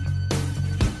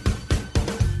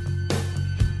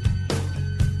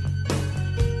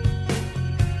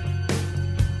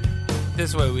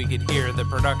 This way we could hear the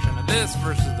production of this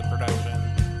versus the production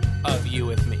of You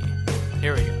With Me.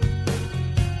 Here we go.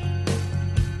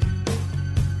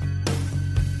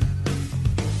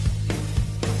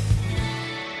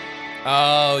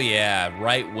 Oh, yeah,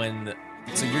 right when...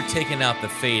 So you're taking out the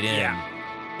fade in,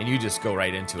 and you just go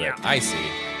right into it. I see.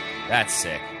 That's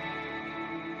sick.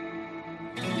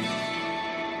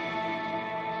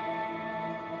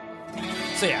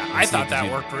 So I thought that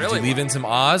worked really well. Did you leave in some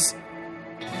Oz?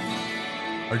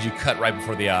 Or did you cut right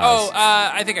before the Oz? Oh,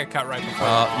 I think I cut right before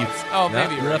the Oz.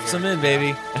 Maybe you left some in,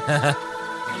 baby.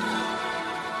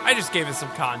 I just gave it some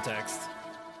context.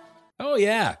 Oh,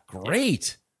 yeah.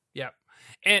 Great. Yep.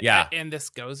 And this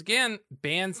goes again.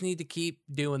 Bands need to keep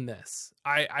doing this.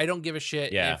 I don't give a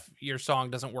shit if your song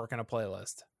doesn't work in a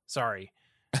playlist. Sorry.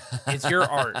 It's your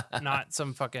art, not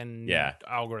some fucking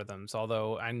algorithms.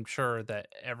 Although I'm sure that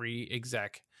every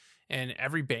exec and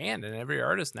every band and every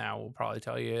artist now will probably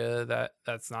tell you that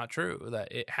that's not true,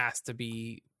 that it has to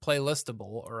be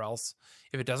playlistable, or else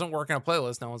if it doesn't work in a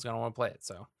playlist, no one's going to want to play it.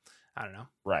 So I don't know.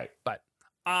 Right. But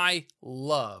I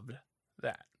loved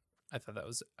that. I thought that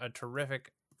was a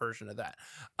terrific version of that.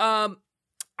 I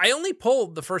only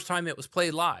pulled the first time it was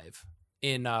played live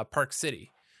in Park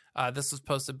City. This was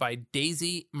posted by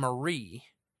Daisy Marie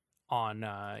on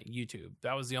YouTube.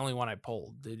 That was the only one I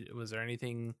pulled. Was there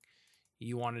anything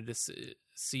you wanted to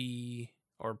see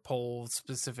or pull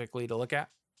specifically to look at?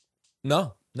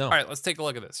 No. All right, let's take a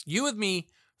look at this. You With Me,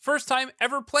 first time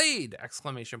ever played! !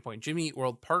 Jimmy Eat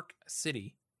World, Park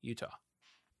City, Utah.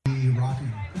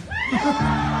 Rocking.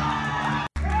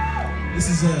 This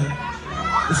is a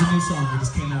new song that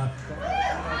just came out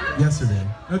yesterday.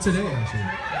 No, today actually.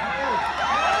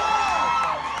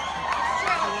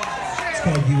 It's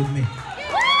called You With Me.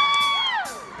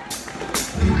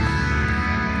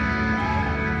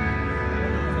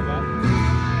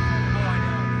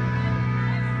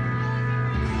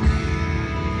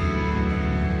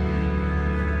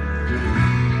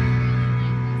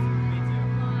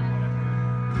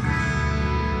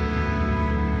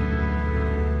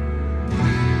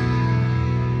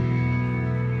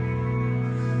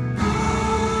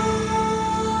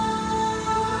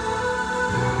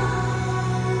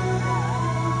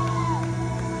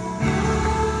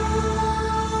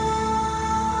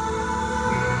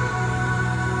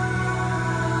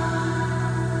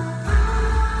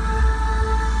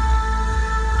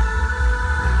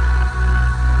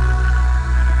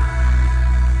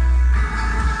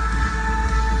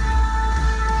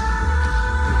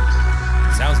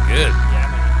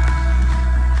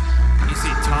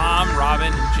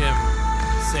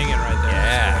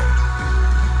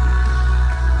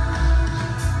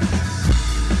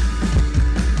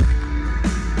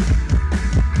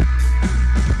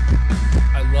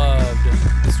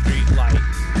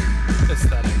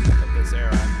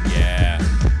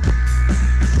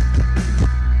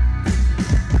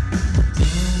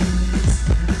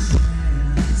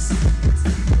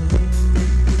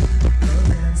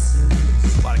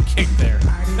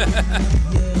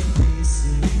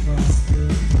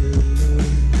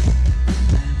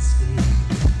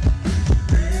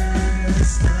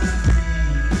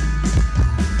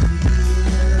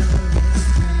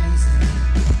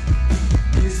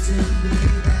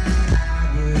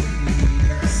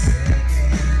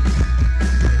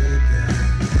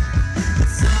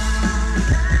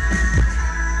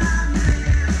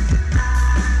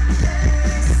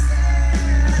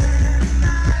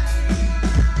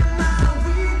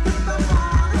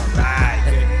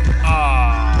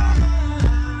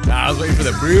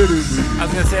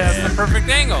 gonna say that's the perfect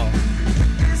angle.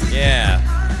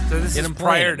 Yeah. So this Get is 'em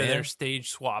prior playing, to man. their stage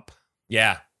swap.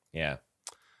 Yeah.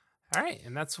 All right,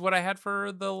 and that's what I had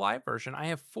for the live version. I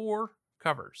have 4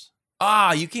 covers.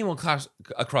 Ah, you came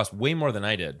across way more than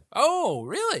I did. Oh,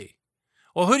 really?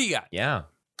 Well, who do you got? Yeah.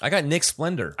 I got Nick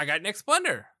Splendor. I got Nick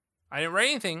Splendor. I didn't write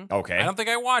anything. Okay. I don't think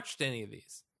I watched any of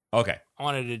these. Okay. I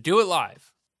wanted to do it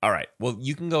live. All right. Well,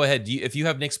 you can go ahead. If you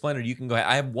have Nick Splendor, you can go ahead.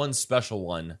 I have one special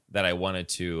one that I wanted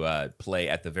to play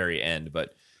at the very end,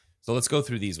 but so let's go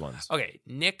through these ones. Okay,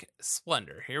 Nick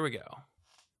Splendor. Here we go.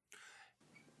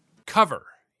 Cover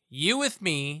You With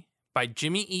Me by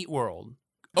Jimmy Eat World.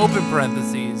 Open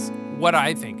parentheses. What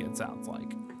I think it sounds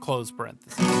like. Close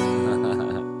parentheses.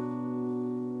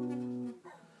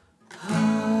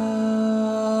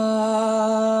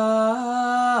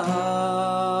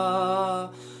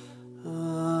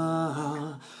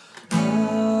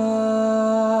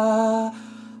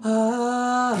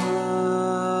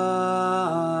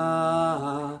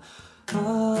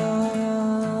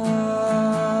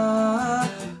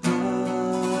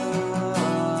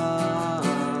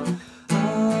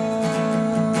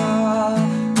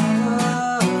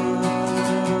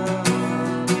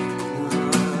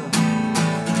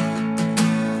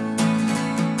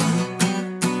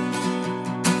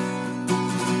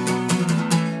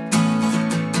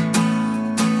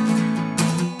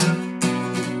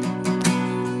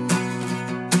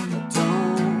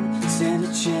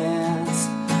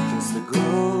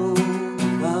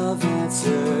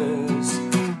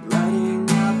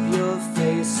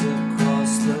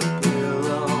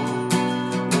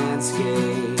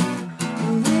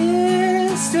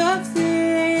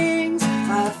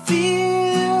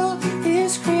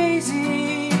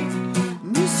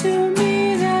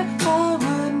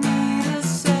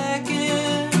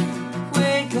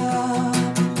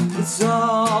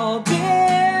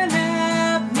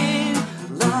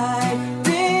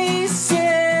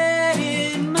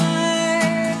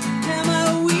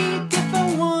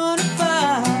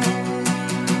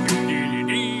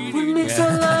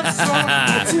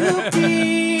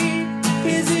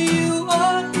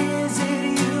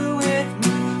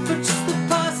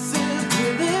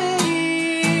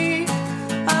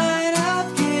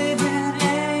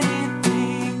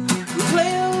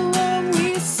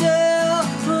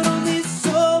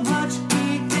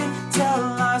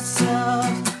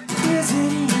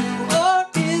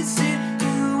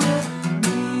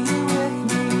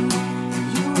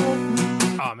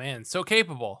 So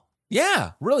capable.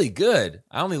 Yeah, really good.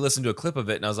 I only listened to a clip of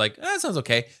it and I was like, that sounds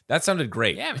okay. That sounded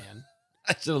great. Yeah, man.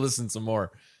 I should have listened some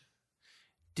more.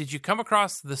 Did you come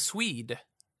across The Swede?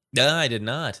 No, I did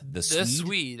not. The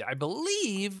Swede. I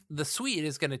believe The Swede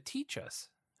is going to teach us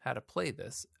how to play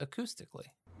this acoustically.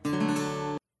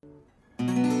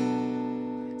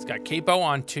 It's got capo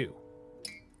on 2.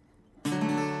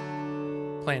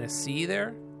 Playing a C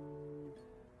there.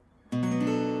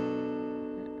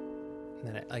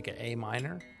 And then like an A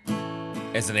minor.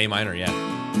 It's an A minor, yeah.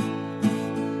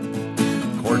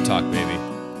 Chord talk, baby.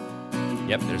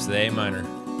 Yep, there's the A minor.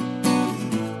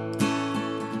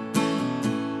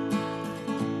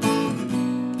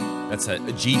 That's a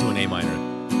G to an A minor.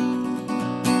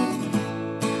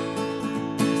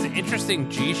 It's an interesting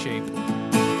G shape.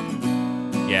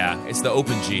 Yeah, it's the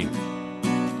open G.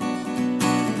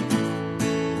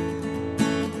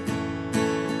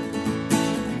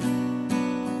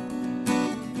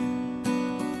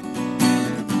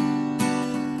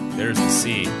 There's the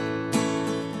C.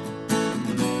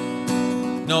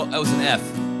 No, that was an F.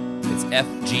 It's F,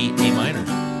 G, A minor.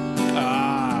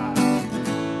 Ah.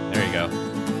 There you go.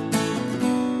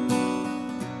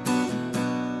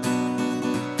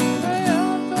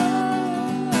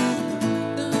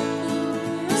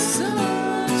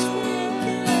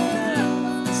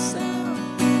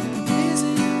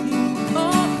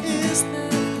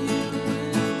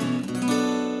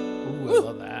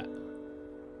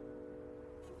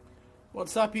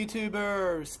 What's up,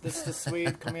 YouTubers? This is the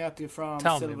Swede coming at you from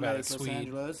Silver Lake, Los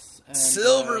Angeles. And,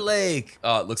 Silver Lake!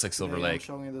 Oh, it looks like Silver Lake. I'm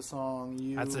showing you the song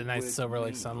You That's a nice Silver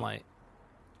Lake sunlight.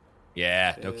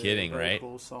 Yeah, no kidding, very right?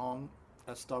 Cool song.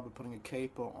 I started putting a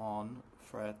capo on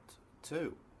fret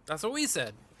 2. That's what we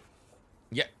said.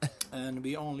 Yeah. And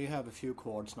we only have a few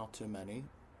chords, not too many.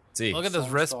 See. Look at those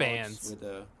wristbands. With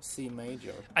a C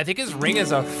major. I think his ring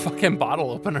is a fucking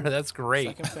bottle opener. That's great.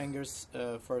 Second finger's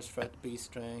first fret B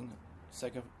string.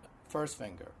 First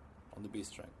finger on the B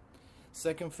string,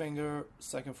 second finger,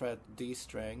 second fret D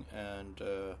string, and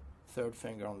third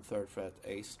finger on the third fret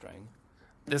A string.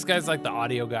 This guy's like the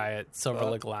audio guy at Silver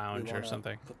Lake Lounge or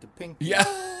something. Put the pinky on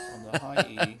the high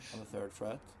E on the third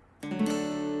fret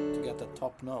to get the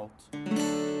top note.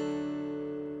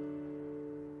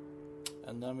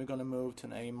 And then we're gonna move to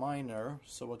an A minor.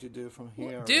 So what you do from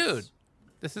here, dude,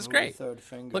 this is great. Third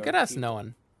finger. Look at us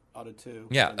knowing. Other two.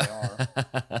 Yeah. They are.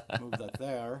 Move that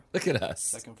there. Look at us.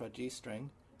 Second fret G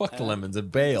string. Fuck the lemons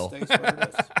and bail. Stays where it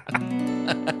is.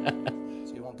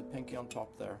 So you want the pinky on top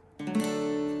there.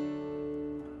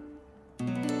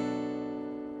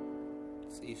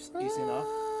 It's easy enough.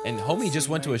 And homie just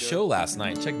went to a show last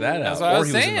night. Check that out. That's what I was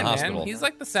Or he was saying, in the man. hospital. He's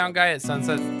like the sound guy at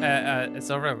Sunset at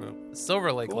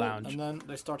Silver Lake Cool. Lounge. And then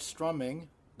they start strumming.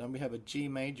 Then we have a G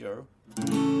major.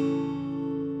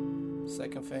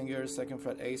 Second finger, second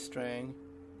fret A string.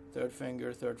 Third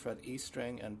finger, third fret E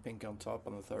string, and pinky on top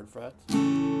on the third fret.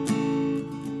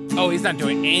 Oh, he's not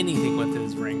doing anything with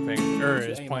his ring finger or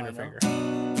his A pointer minor. finger.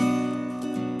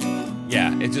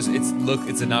 Yeah, it's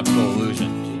an optical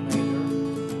illusion. G major.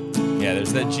 Yeah,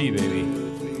 there's that G, baby.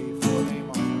 1, 2, 3, 4, A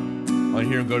minor. I want to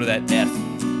hear him go to that F.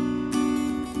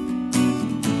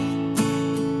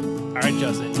 All right,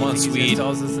 Justin. Come on, you think he's Swede.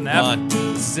 gonna tell us it's an F? Come on.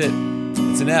 This is it.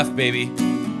 It's an F, baby.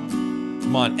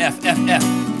 Come on, F, F, F.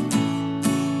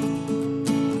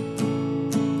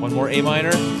 One more A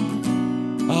minor.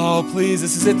 Oh, please,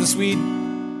 this is it, the Swede.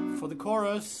 For the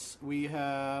chorus, we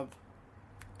have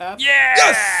F. Yeah!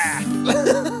 Yes!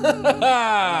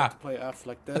 Play F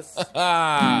like this.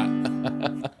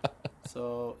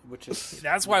 So, which is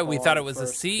That's why we all thought it was a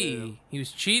first C. two He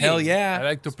was cheating. Hell yeah. I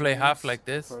like to play half like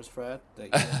this. First fret, the E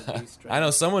and the D string. I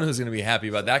know someone who's going to be happy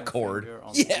about that Second chord. finger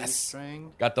on the D Yes!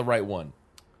 string, Got the right one.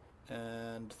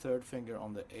 and third finger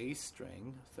on the A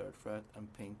string, third fret,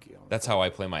 and pinky on. That's how I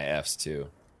play my Fs, too.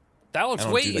 That looks I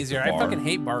don't way do, like, the easier. I bar. fucking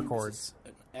hate bar chords.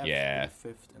 an F Yeah. and a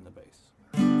fifth in the bass.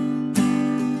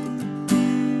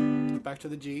 Back to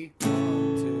the G. 1,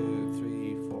 2,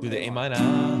 3, 4. Do the A minor.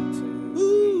 1, 2,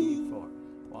 3, 4.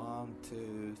 1,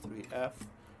 2, 3, F.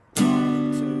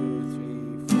 1,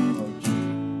 2, 3, 4, G.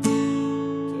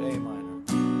 To A minor.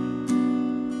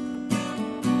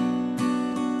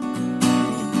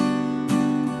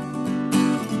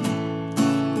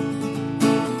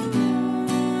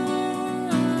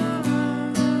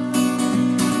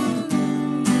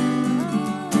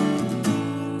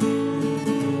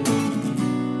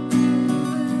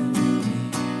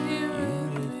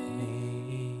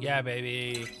 Yeah,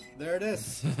 baby. There it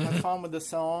is. Have fun with the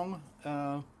song.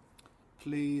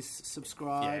 Please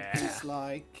subscribe. Yeah. Please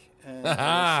like. And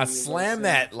Ah, see you slam guys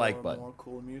that for like button. More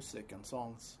cool music and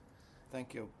songs.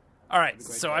 Thank you. All right, Have a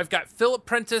great so day. I've got Philip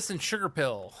Prentice and Sugar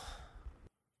Pill.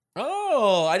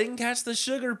 Oh, I didn't catch the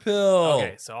sugar pill.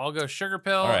 Okay, so I'll go Sugar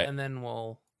Pill, All right. and then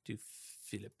we'll do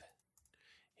Philip.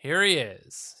 Here he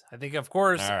is. I think, of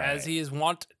course, All right. as he is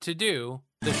wont to do,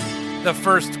 the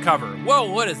first cover. Whoa,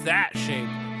 what is that shape?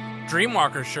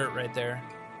 Dreamwalker shirt right there.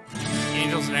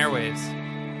 Angels and Airwaves.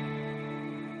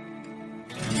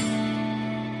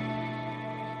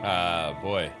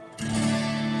 Boy.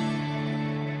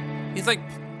 He's like,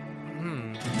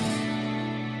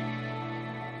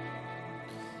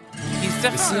 He's This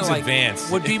definitely seems like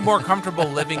advanced. would be more comfortable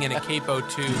living in a Capo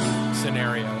 2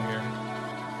 scenario here.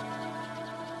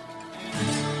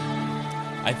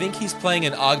 I think he's playing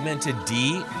an augmented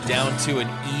D down to an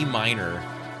E minor.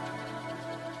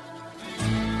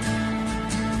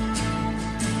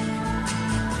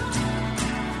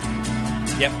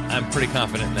 Yep, I'm pretty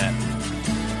confident in that.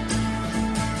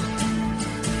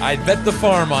 I'd bet the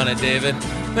farm on it, David.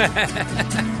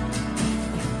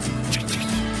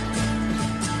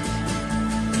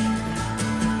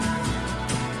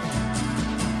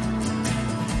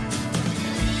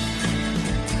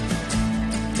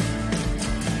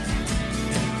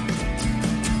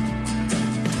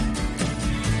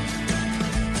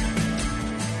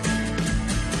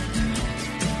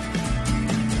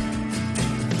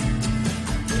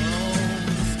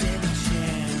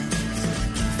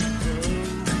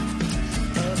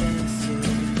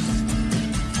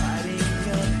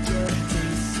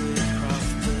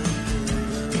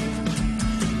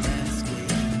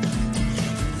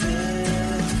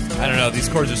 I don't know. These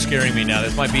chords are scaring me now.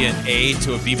 This might be an A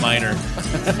to a B minor.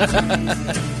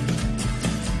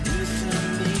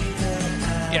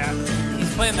 Yeah,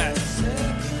 he's playing that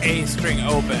A string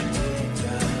open.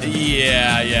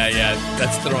 Yeah.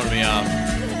 That's throwing me off.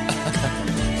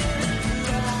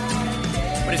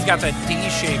 But he's got that D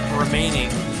shape remaining.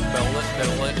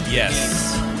 Fiddle it.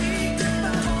 Yes.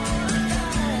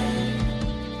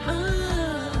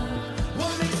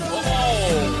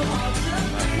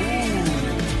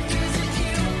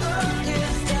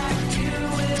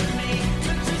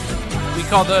 We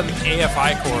call them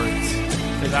AFI chords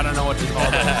because I don't know what to call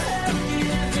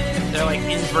them. They're like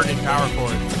inverted power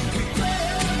chords.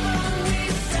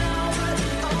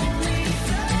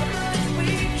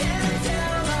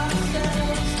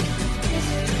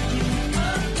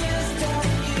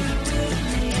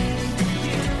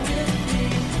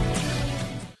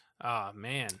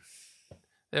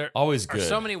 There Always are good.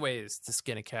 so many ways to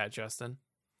skin a cat, Justin.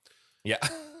 Yeah.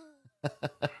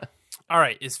 All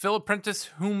right. Is Philip Prentice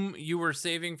whom you were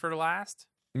saving for last?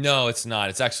 No, it's not.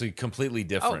 It's actually completely Oh,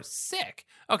 different. sick.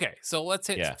 Okay, so let's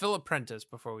hit Yeah. Philip Prentice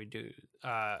before we do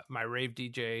my rave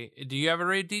DJ. Do you have a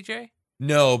rave DJ?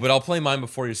 No, but I'll play mine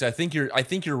before you say. I think your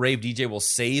rave DJ will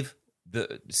save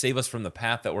us from the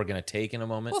path that we're going to take in a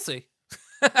moment. We'll see.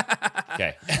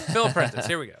 Okay. Philip Prentice,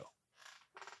 here we go.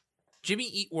 Jimmy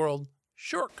Eat World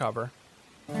short cover.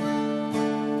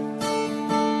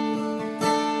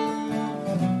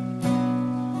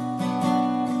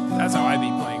 That's how I be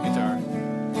playing guitar.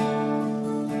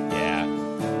 Yeah.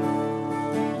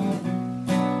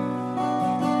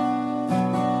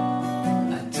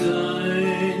 I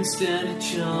don't stand a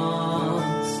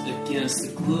chance against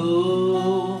the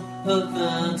glow of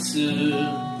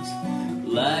answers,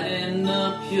 lighting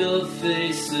up your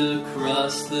face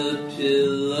across the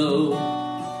pillow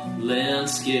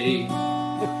landscape.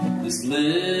 This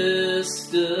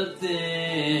list of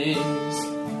things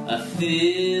I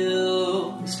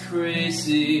feel is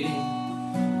crazy.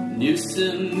 News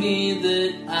to me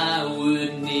that I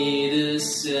would need a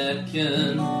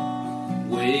second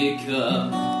wake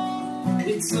up.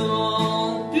 It's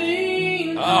all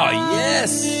been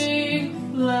yes.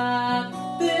 happening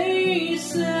like they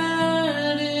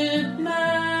said it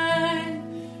might.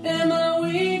 Am I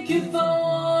weak if I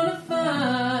wanna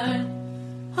find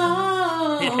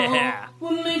Yeah.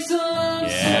 what makes a love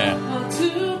Yeah. so hard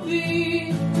to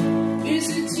be? Is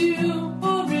it you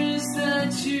or is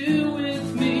that you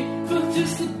with me? But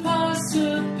just a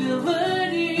possibility.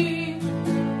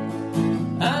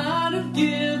 I'd have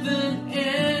given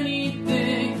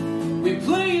anything. We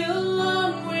play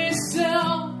along we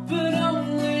sell, but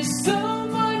only so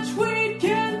much we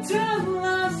can tell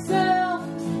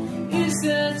ourselves. Is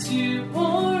that you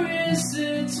or is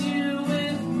it you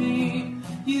with me?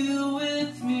 You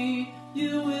with me,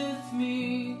 you with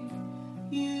me,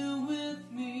 you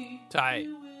with me. Tight.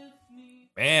 You with me.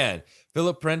 Man,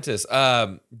 Philip Prentice.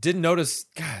 Didn't notice.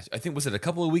 Gosh, I think was it a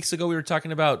couple of weeks ago we were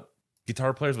talking about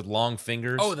guitar players with long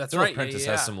fingers. Oh, that's Philip right. Yeah, Prentice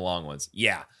yeah. has some long ones.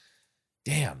 Yeah.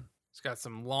 Damn. It's got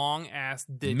some long ass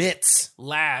digits. Mitts.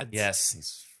 Lads. Yes.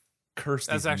 He's cursed.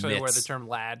 That's these actually where the mitts. term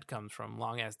lad comes from.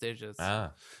 Long ass digits.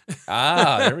 There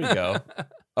we go.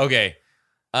 Okay.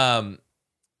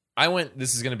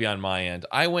 This is going to be on my end.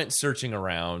 I went searching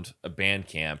around a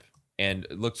Bandcamp and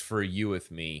looked for You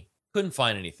With Me. Couldn't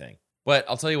find anything. But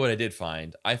I'll tell you what I did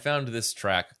find. I found this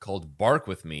track called Bark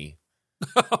With Me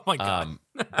Oh my god.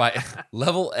 by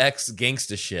Level X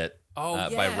Gangsta Shit by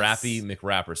yes. Rappy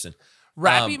McRapperson.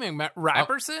 Rappy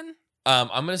Rapperson?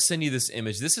 I'm going to send you this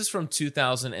image. This is from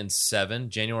 2007,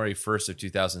 January 1st of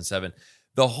 2007.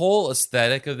 The whole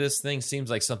aesthetic of this thing seems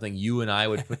like something you and I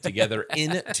would put together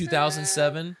in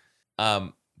 2007.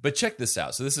 But check this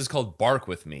out. So this is called Bark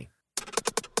With Me.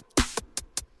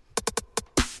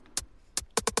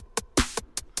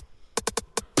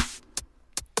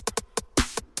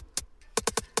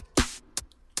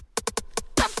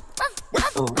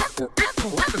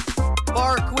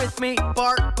 Bark with me,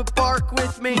 bark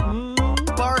with me.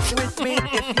 Bark with me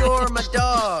if you're my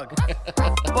dog.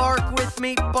 Bark with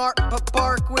me, bark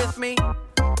with me.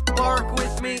 Bark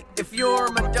with me if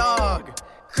you're my dog.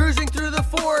 Cruising through the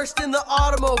forest in the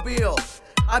automobile.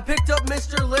 I picked up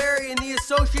Mr. Larry and the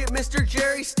associate Mr.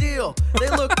 Jerry Steele. They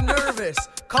look nervous.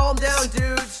 Calm down,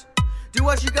 dudes. Do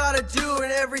what you gotta do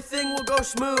and everything will go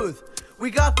smooth. We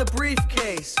got the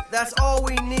briefcase, that's all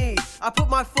we need. I put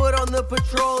my foot on the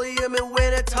petroleum and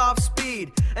went at top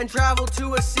speed and traveled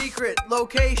to a secret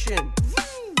location.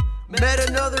 Met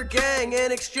another gang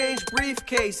and exchanged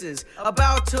briefcases.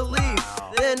 About to leave,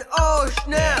 then oh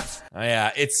snaps! Oh, yeah,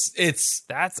 it's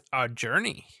That's a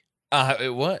journey.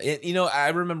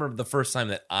 I remember the first time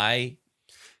that I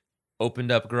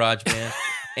opened up GarageBand,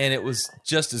 and it was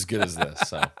just as good as this.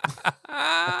 So,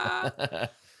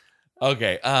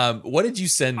 okay, what did you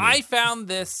send me? I found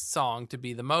this song to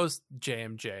be the most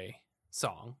JMJ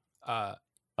song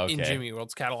in Jimmy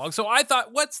World's catalog. So I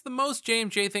thought, what's the most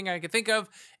JMJ thing I could think of?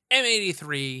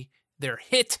 M83, their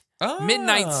hit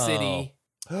Midnight City.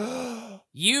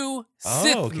 You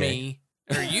Sith Me,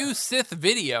 or You Sith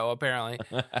Video, apparently.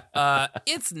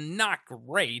 It's not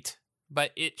great,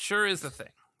 but it sure is a thing.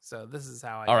 So this is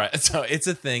how I All right, so it's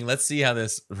a thing. Let's see how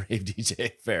this rave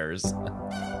DJ fares.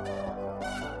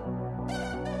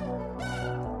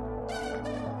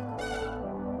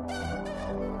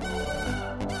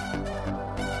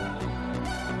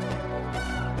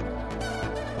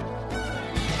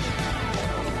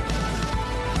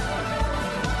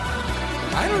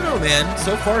 I don't know, man.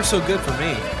 So far, so good for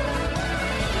me.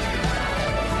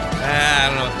 I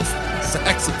don't know.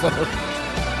 saxophone.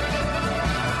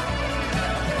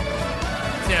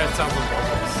 Yeah, it sounds like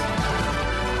vocals.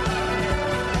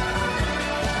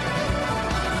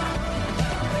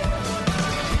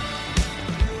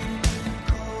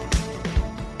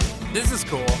 This is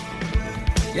cool.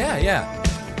 Yeah. Yeah.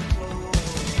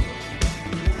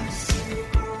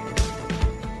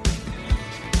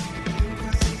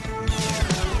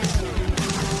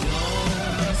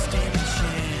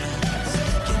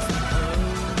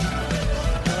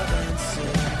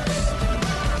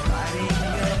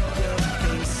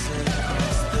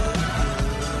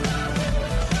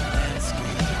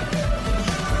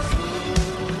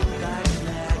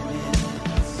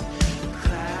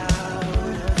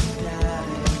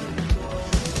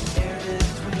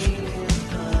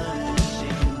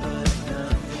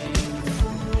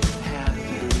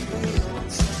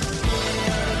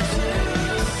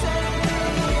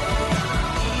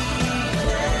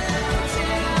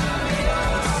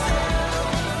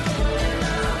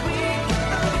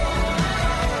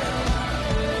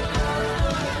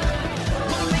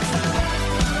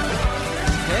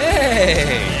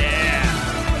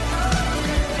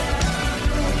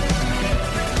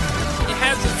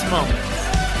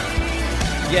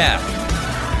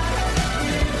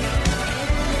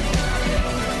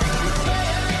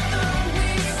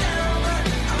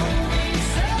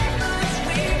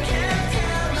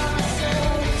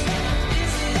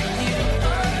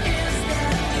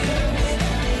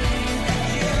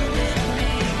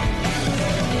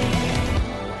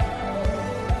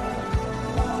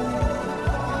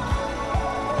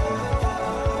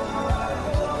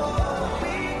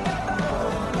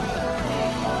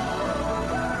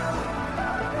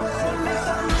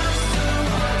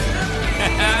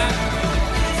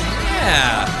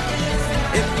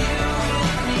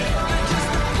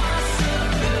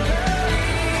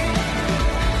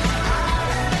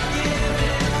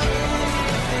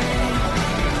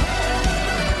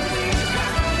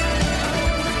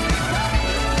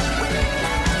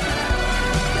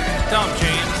 Tom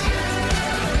James.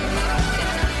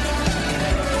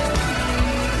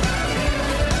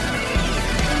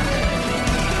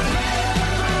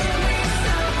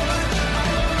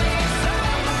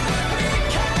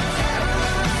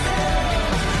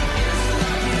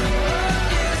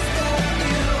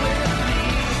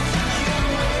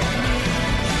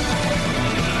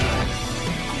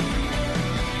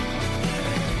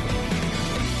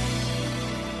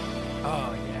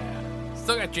 Oh yeah,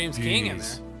 still got James King in there.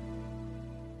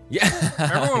 Yeah.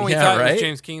 Remember when we thought it was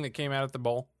James King that came out at the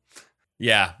bowl?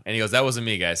 Yeah. And he goes, that wasn't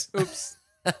me, guys. Oops.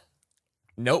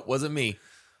 Nope, wasn't me.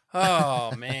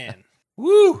 Oh, man.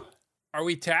 Woo. Are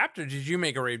we tapped or did you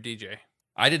make a rave DJ?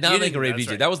 I did not make a rave that's DJ.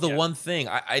 right. That was the Yeah. one thing.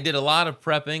 I did a lot of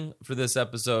prepping for this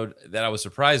episode that I was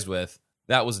surprised with.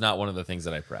 That was not one of the things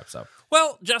that I prepped. So,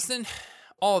 Well, Justin,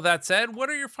 all of that said, what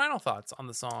are your final thoughts on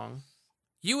the song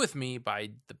You With Me by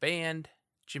the band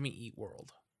Jimmy Eat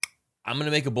World? I'm going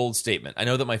to make a bold statement. I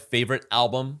know that my favorite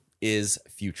album is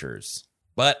Futures,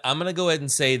 but I'm going to go ahead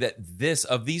and say that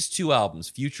of these two albums,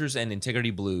 Futures and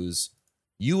Integrity Blues,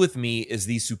 You With Me is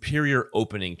the superior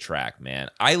opening track, man.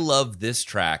 I love this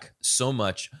track so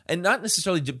much, and not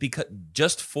necessarily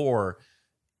just for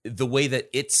the way that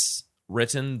it's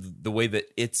written, the way that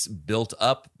it's built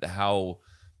up, how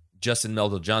Justin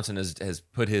Meldal-Johnson has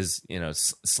put his,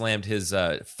 slammed his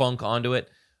funk onto it,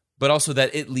 but also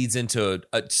that it leads into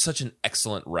such an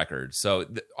excellent record. So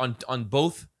on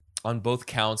both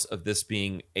counts of this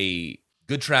being a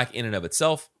good track in and of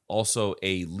itself, also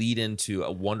a lead into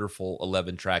a wonderful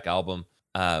 11-track album.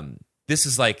 This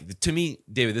is like, to me,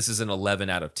 David, this is an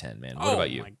 11 out of 10, man. What about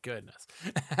you? Oh my goodness.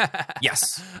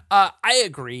 Yes. I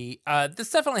agree. This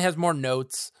definitely has more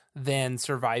notes than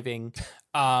Surviving.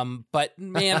 But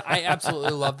man, I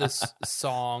absolutely love this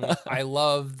song. I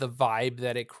love the vibe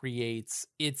that it creates.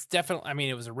 It's definitely,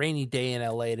 it was a rainy day in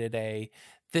LA today.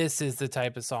 This is the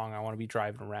type of song I want to be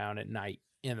driving around at night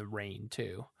in the rain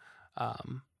too.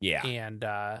 Yeah.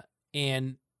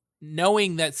 And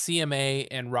knowing that CMA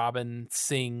and Robin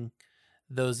sing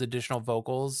those additional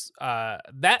vocals,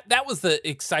 that was the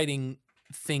exciting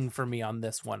thing for me on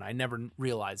this one. I never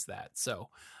realized that. So,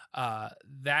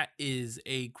 that is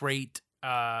a great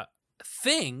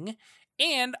thing,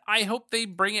 and I hope they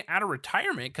bring it out of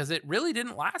retirement because it really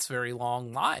didn't last very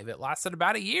long live. It lasted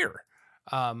about a year.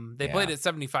 They played it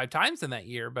 75 times in that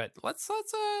year, but let's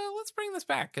bring this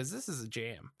back because this is a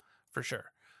jam for sure.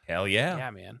 Hell yeah.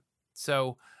 Yeah, man.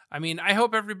 So I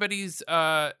hope everybody's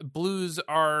blues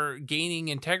are gaining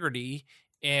integrity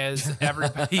as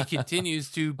everybody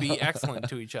continues to be excellent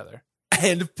to each other.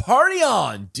 And party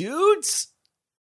on, dudes.